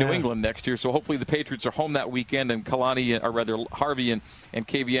in New England next year. So hopefully the Patriots are home that weekend, and Harvey and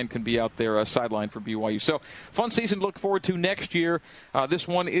KVN can be out there sideline for BYU. So fun season to look forward to next year. This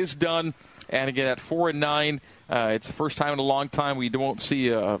one is done. And again, at 4-9, it's the first time in a long time we won't see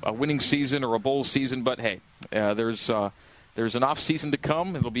a winning season or a bowl season. But hey, there's There's an off season to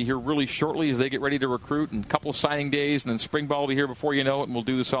come. It'll be here really shortly as they get ready to recruit, and a couple of signing days, and then spring ball will be here before you know it, and we'll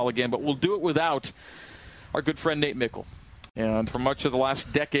do this all again. But we'll do it without our good friend Nate Mickle. And for much of the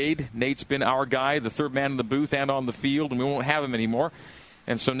last decade, Nate's been our guy, the third man in the booth and on the field, and we won't have him anymore.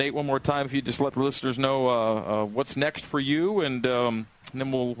 And so, Nate, one more time, if you just let the listeners know what's next for you, and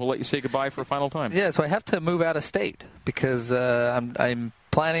then we'll let you say goodbye for a final time. Yeah, so I have to move out of state because I'm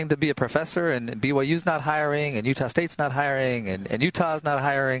planning to be a professor, and BYU's not hiring, and Utah State's not hiring, and Utah's not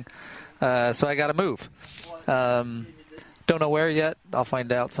hiring. So I got to move. Don't know where yet. I'll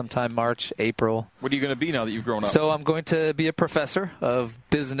find out sometime March, April. What are you going to be now that you've grown up? So I'm going to be a professor of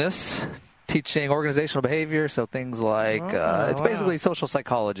business, teaching organizational behavior, so things like it's basically social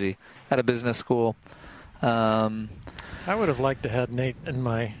psychology at a business school. I would have liked to have Nate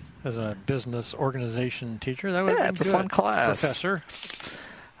as a business organization teacher. That would have been it's a good. fun class. Professor.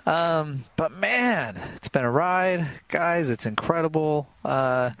 But man, it's been a ride, guys. It's incredible.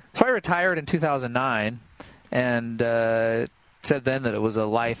 So I retired in 2009, and said then that it was a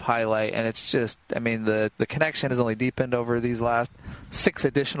life highlight. And it's just, I mean, the connection has only deepened over these last 6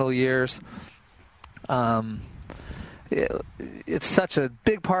 additional years. It's such a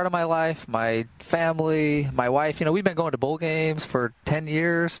big part of my life, my family, my wife. You know, we've been going to bowl games for 10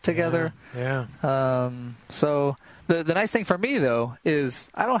 years together. Yeah. So the nice thing for me, though, is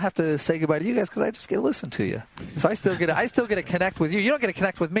I don't have to say goodbye to you guys because I just get to listen to you. So I still get to connect with you. You don't get to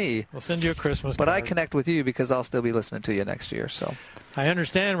connect with me. We'll send you a Christmas But card. I connect with you because I'll still be listening to you next year. So I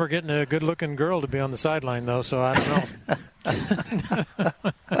understand we're getting a good-looking girl to be on the sideline, though, so I don't know.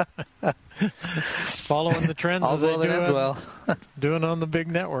 Following the trends as they doing on the big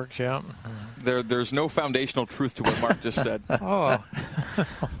networks, yeah. There's no foundational truth to what Mark just said. Oh,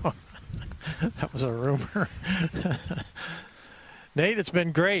 that was a rumor. Nate, it's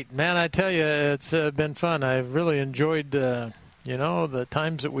been great. Man, I tell you, it's been fun. I've really enjoyed, the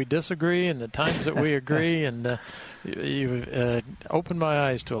times that we disagree and the times that we agree, and you've opened my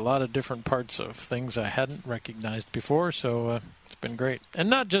eyes to a lot of different parts of things I hadn't recognized before, so it's been great. And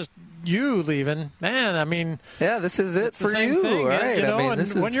not just you leaving, man, I mean... Yeah, this is it for you, thing, right? You know, I mean,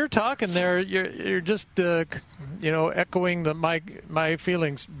 and when you're talking there, you're just, echoing my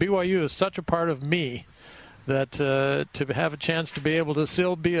feelings. BYU is such a part of me that to have a chance to be able to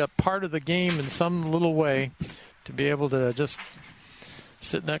still be a part of the game in some little way, to be able to just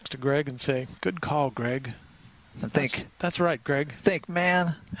sit next to Greg and say, good call, Greg. And think, that's right, Greg. Think,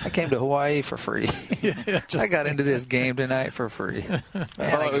 man, I came to Hawaii for free. I got into this game tonight for free.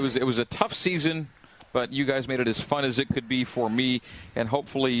 It was a tough season, but you guys made it as fun as it could be for me, and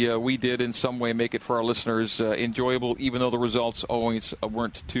hopefully we did in some way make it for our listeners enjoyable, even though the results always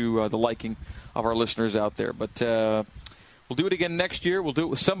weren't to the liking of our listeners out there. But we'll do it again next year. We'll do it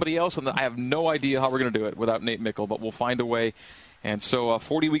with somebody else, and I have no idea how we're going to do it without Nate Mickle, but we'll find a way. And so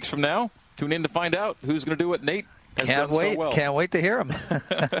 40 weeks from now, tune in to find out who's going to do what Nate has done so well. Can't wait to hear him.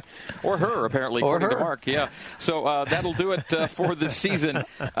 Or her, apparently, or according her. to Mark. Yeah. So that'll do it for this season.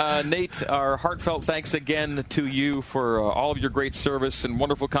 Nate, our heartfelt thanks again to you for all of your great service and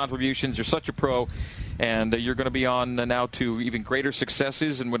wonderful contributions. You're such a pro, and you're going to be on now to even greater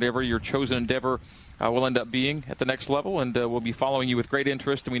successes in whatever your chosen endeavor will end up being at the next level, and we'll be following you with great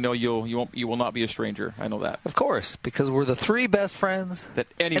interest, and we know you will not be a stranger. I know that. Of course, because we're the 3 best friends that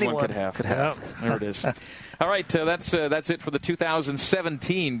anyone could have. There it is. All right, that's it for the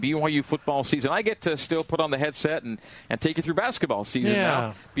 2017 BYU football season. I get to still put on the headset and take you through basketball season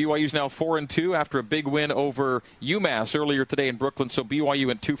now. BYU's now 4-2 after a big win over UMass earlier today in Brooklyn. So BYU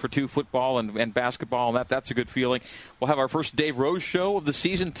went 2 for 2 football and basketball, and that's a good feeling. We'll have our first Dave Rose show of the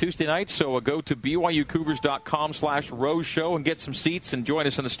season Tuesday night. So go to BYUCougars.com/Rose Show and get some seats and join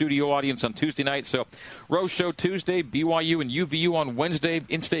us in the studio audience on Tuesday night. So Rose Show Tuesday, BYU and UVU on Wednesday.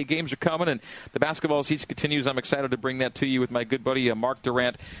 In-state games are coming, and the basketball season continues. I'm excited to bring that to you with my good buddy Mark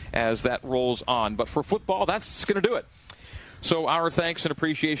Durant as that rolls on. But for football, that's going to do it. So our thanks and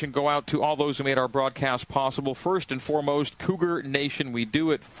appreciation go out to all those who made our broadcast possible. First and foremost, Cougar Nation. We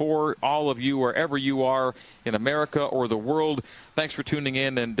do it for all of you wherever you are in America or the world. Thanks for tuning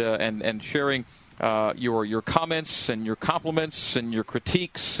in and sharing your comments and your compliments and your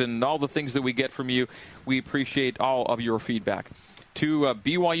critiques and all the things that we get from you. We appreciate all of your feedback. To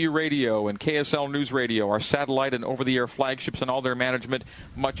BYU Radio and KSL News Radio, our satellite and over-the-air flagships and all their management,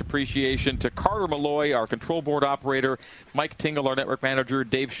 much appreciation. To Carter Malloy, our control board operator, Mike Tingle, our network manager,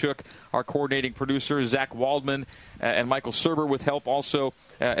 Dave Shook, our coordinating producer, Zach Waldman, and Michael Serber with help also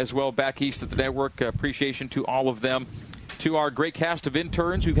as well back east at the network. Appreciation to all of them. to our great cast of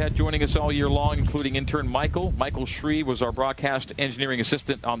interns we've had joining us all year long, including intern Michael. Michael Shreve was our broadcast engineering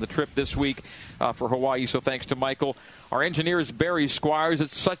assistant on the trip this week for Hawaii, so thanks to Michael. Our engineer is Barry Squires.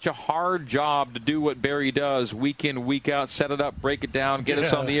 It's such a hard job to do what Barry does week in, week out, set it up, break it down, get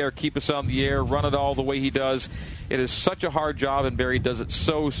us on the air, keep us on the air, run it all the way he does. It is such a hard job, and Barry does it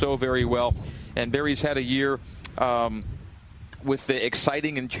so very well. And Barry's had a year with the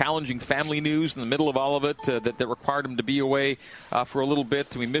exciting and challenging family news in the middle of all of it that required him to be away for a little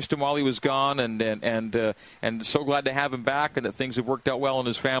bit. We missed him while he was gone, and so glad to have him back, and that things have worked out well in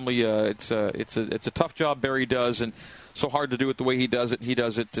his family. It's a tough job Barry does, and so hard to do it the way he does it. He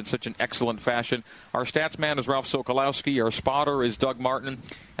does it in such an excellent fashion. Our stats man is Ralph Sokolowski. Our spotter is Doug Martin,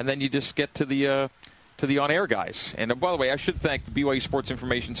 and then you just get to the on-air guys. And by the way, I should thank the BYU Sports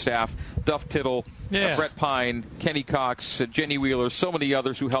Information staff, Duff Tittle, Brett Pine, Kenny Cox, Jenny Wheeler, so many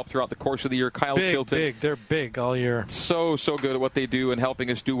others who helped throughout the course of the year. Kyle Chilton. They're big all year. So good at what they do and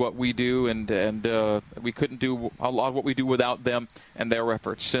helping us do what we do, and we couldn't do a lot of what we do without them and their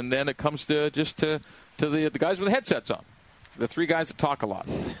efforts. And then it comes to the guys with the headsets on, the three guys that talk a lot.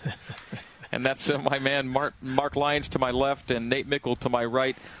 And that's my man Mark Lyons to my left and Nate Mickle to my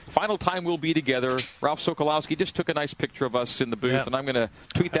right. Final time we'll be together. Ralph Sokolowski just took a nice picture of us in the booth, and I'm going to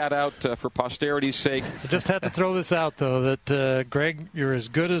tweet that out for posterity's sake. I just had to throw this out, though, that, Greg, you're as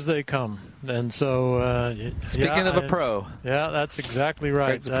good as they come. And so... Speaking of a pro. Yeah, that's exactly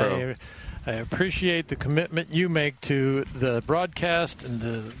right. Greg's a pro. I appreciate the commitment you make to the broadcast and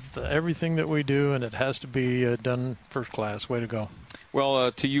the everything that we do, and it has to be done first class. Way to go.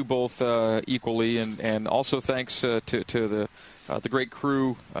 Well, to you both equally, and also thanks to the great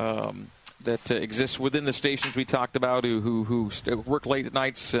crew that exists within the stations we talked about, who work late at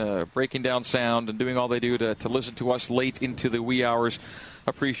nights, breaking down sound and doing all they do to listen to us late into the wee hours.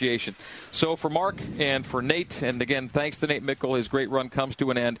 Appreciation. So for Mark and for Nate, and again, thanks to Nate Mickle, his great run comes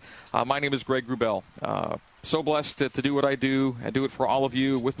to an end. My name is Greg Wrubell. So blessed to do what I do and do it for all of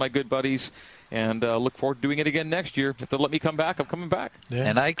you with my good buddies. And look forward to doing it again next year. If they'll let me come back, I'm coming back. Yeah,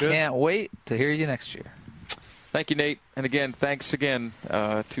 and I can't wait to hear you next year. Thank you, Nate. And again, thanks again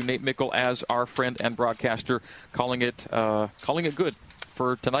to Nate Mickle as our friend and broadcaster, calling it good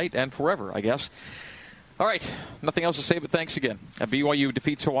for tonight and forever, I guess. All right, nothing else to say, but thanks again. BYU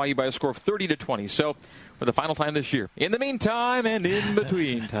defeats Hawaii by a score of 30-20. So for the final time this year. In the meantime and in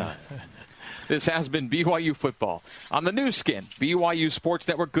between time. This has been BYU Football on the new skin, BYU Sports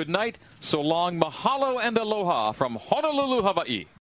Network. Good night, so long, mahalo, and aloha from Honolulu, Hawaii.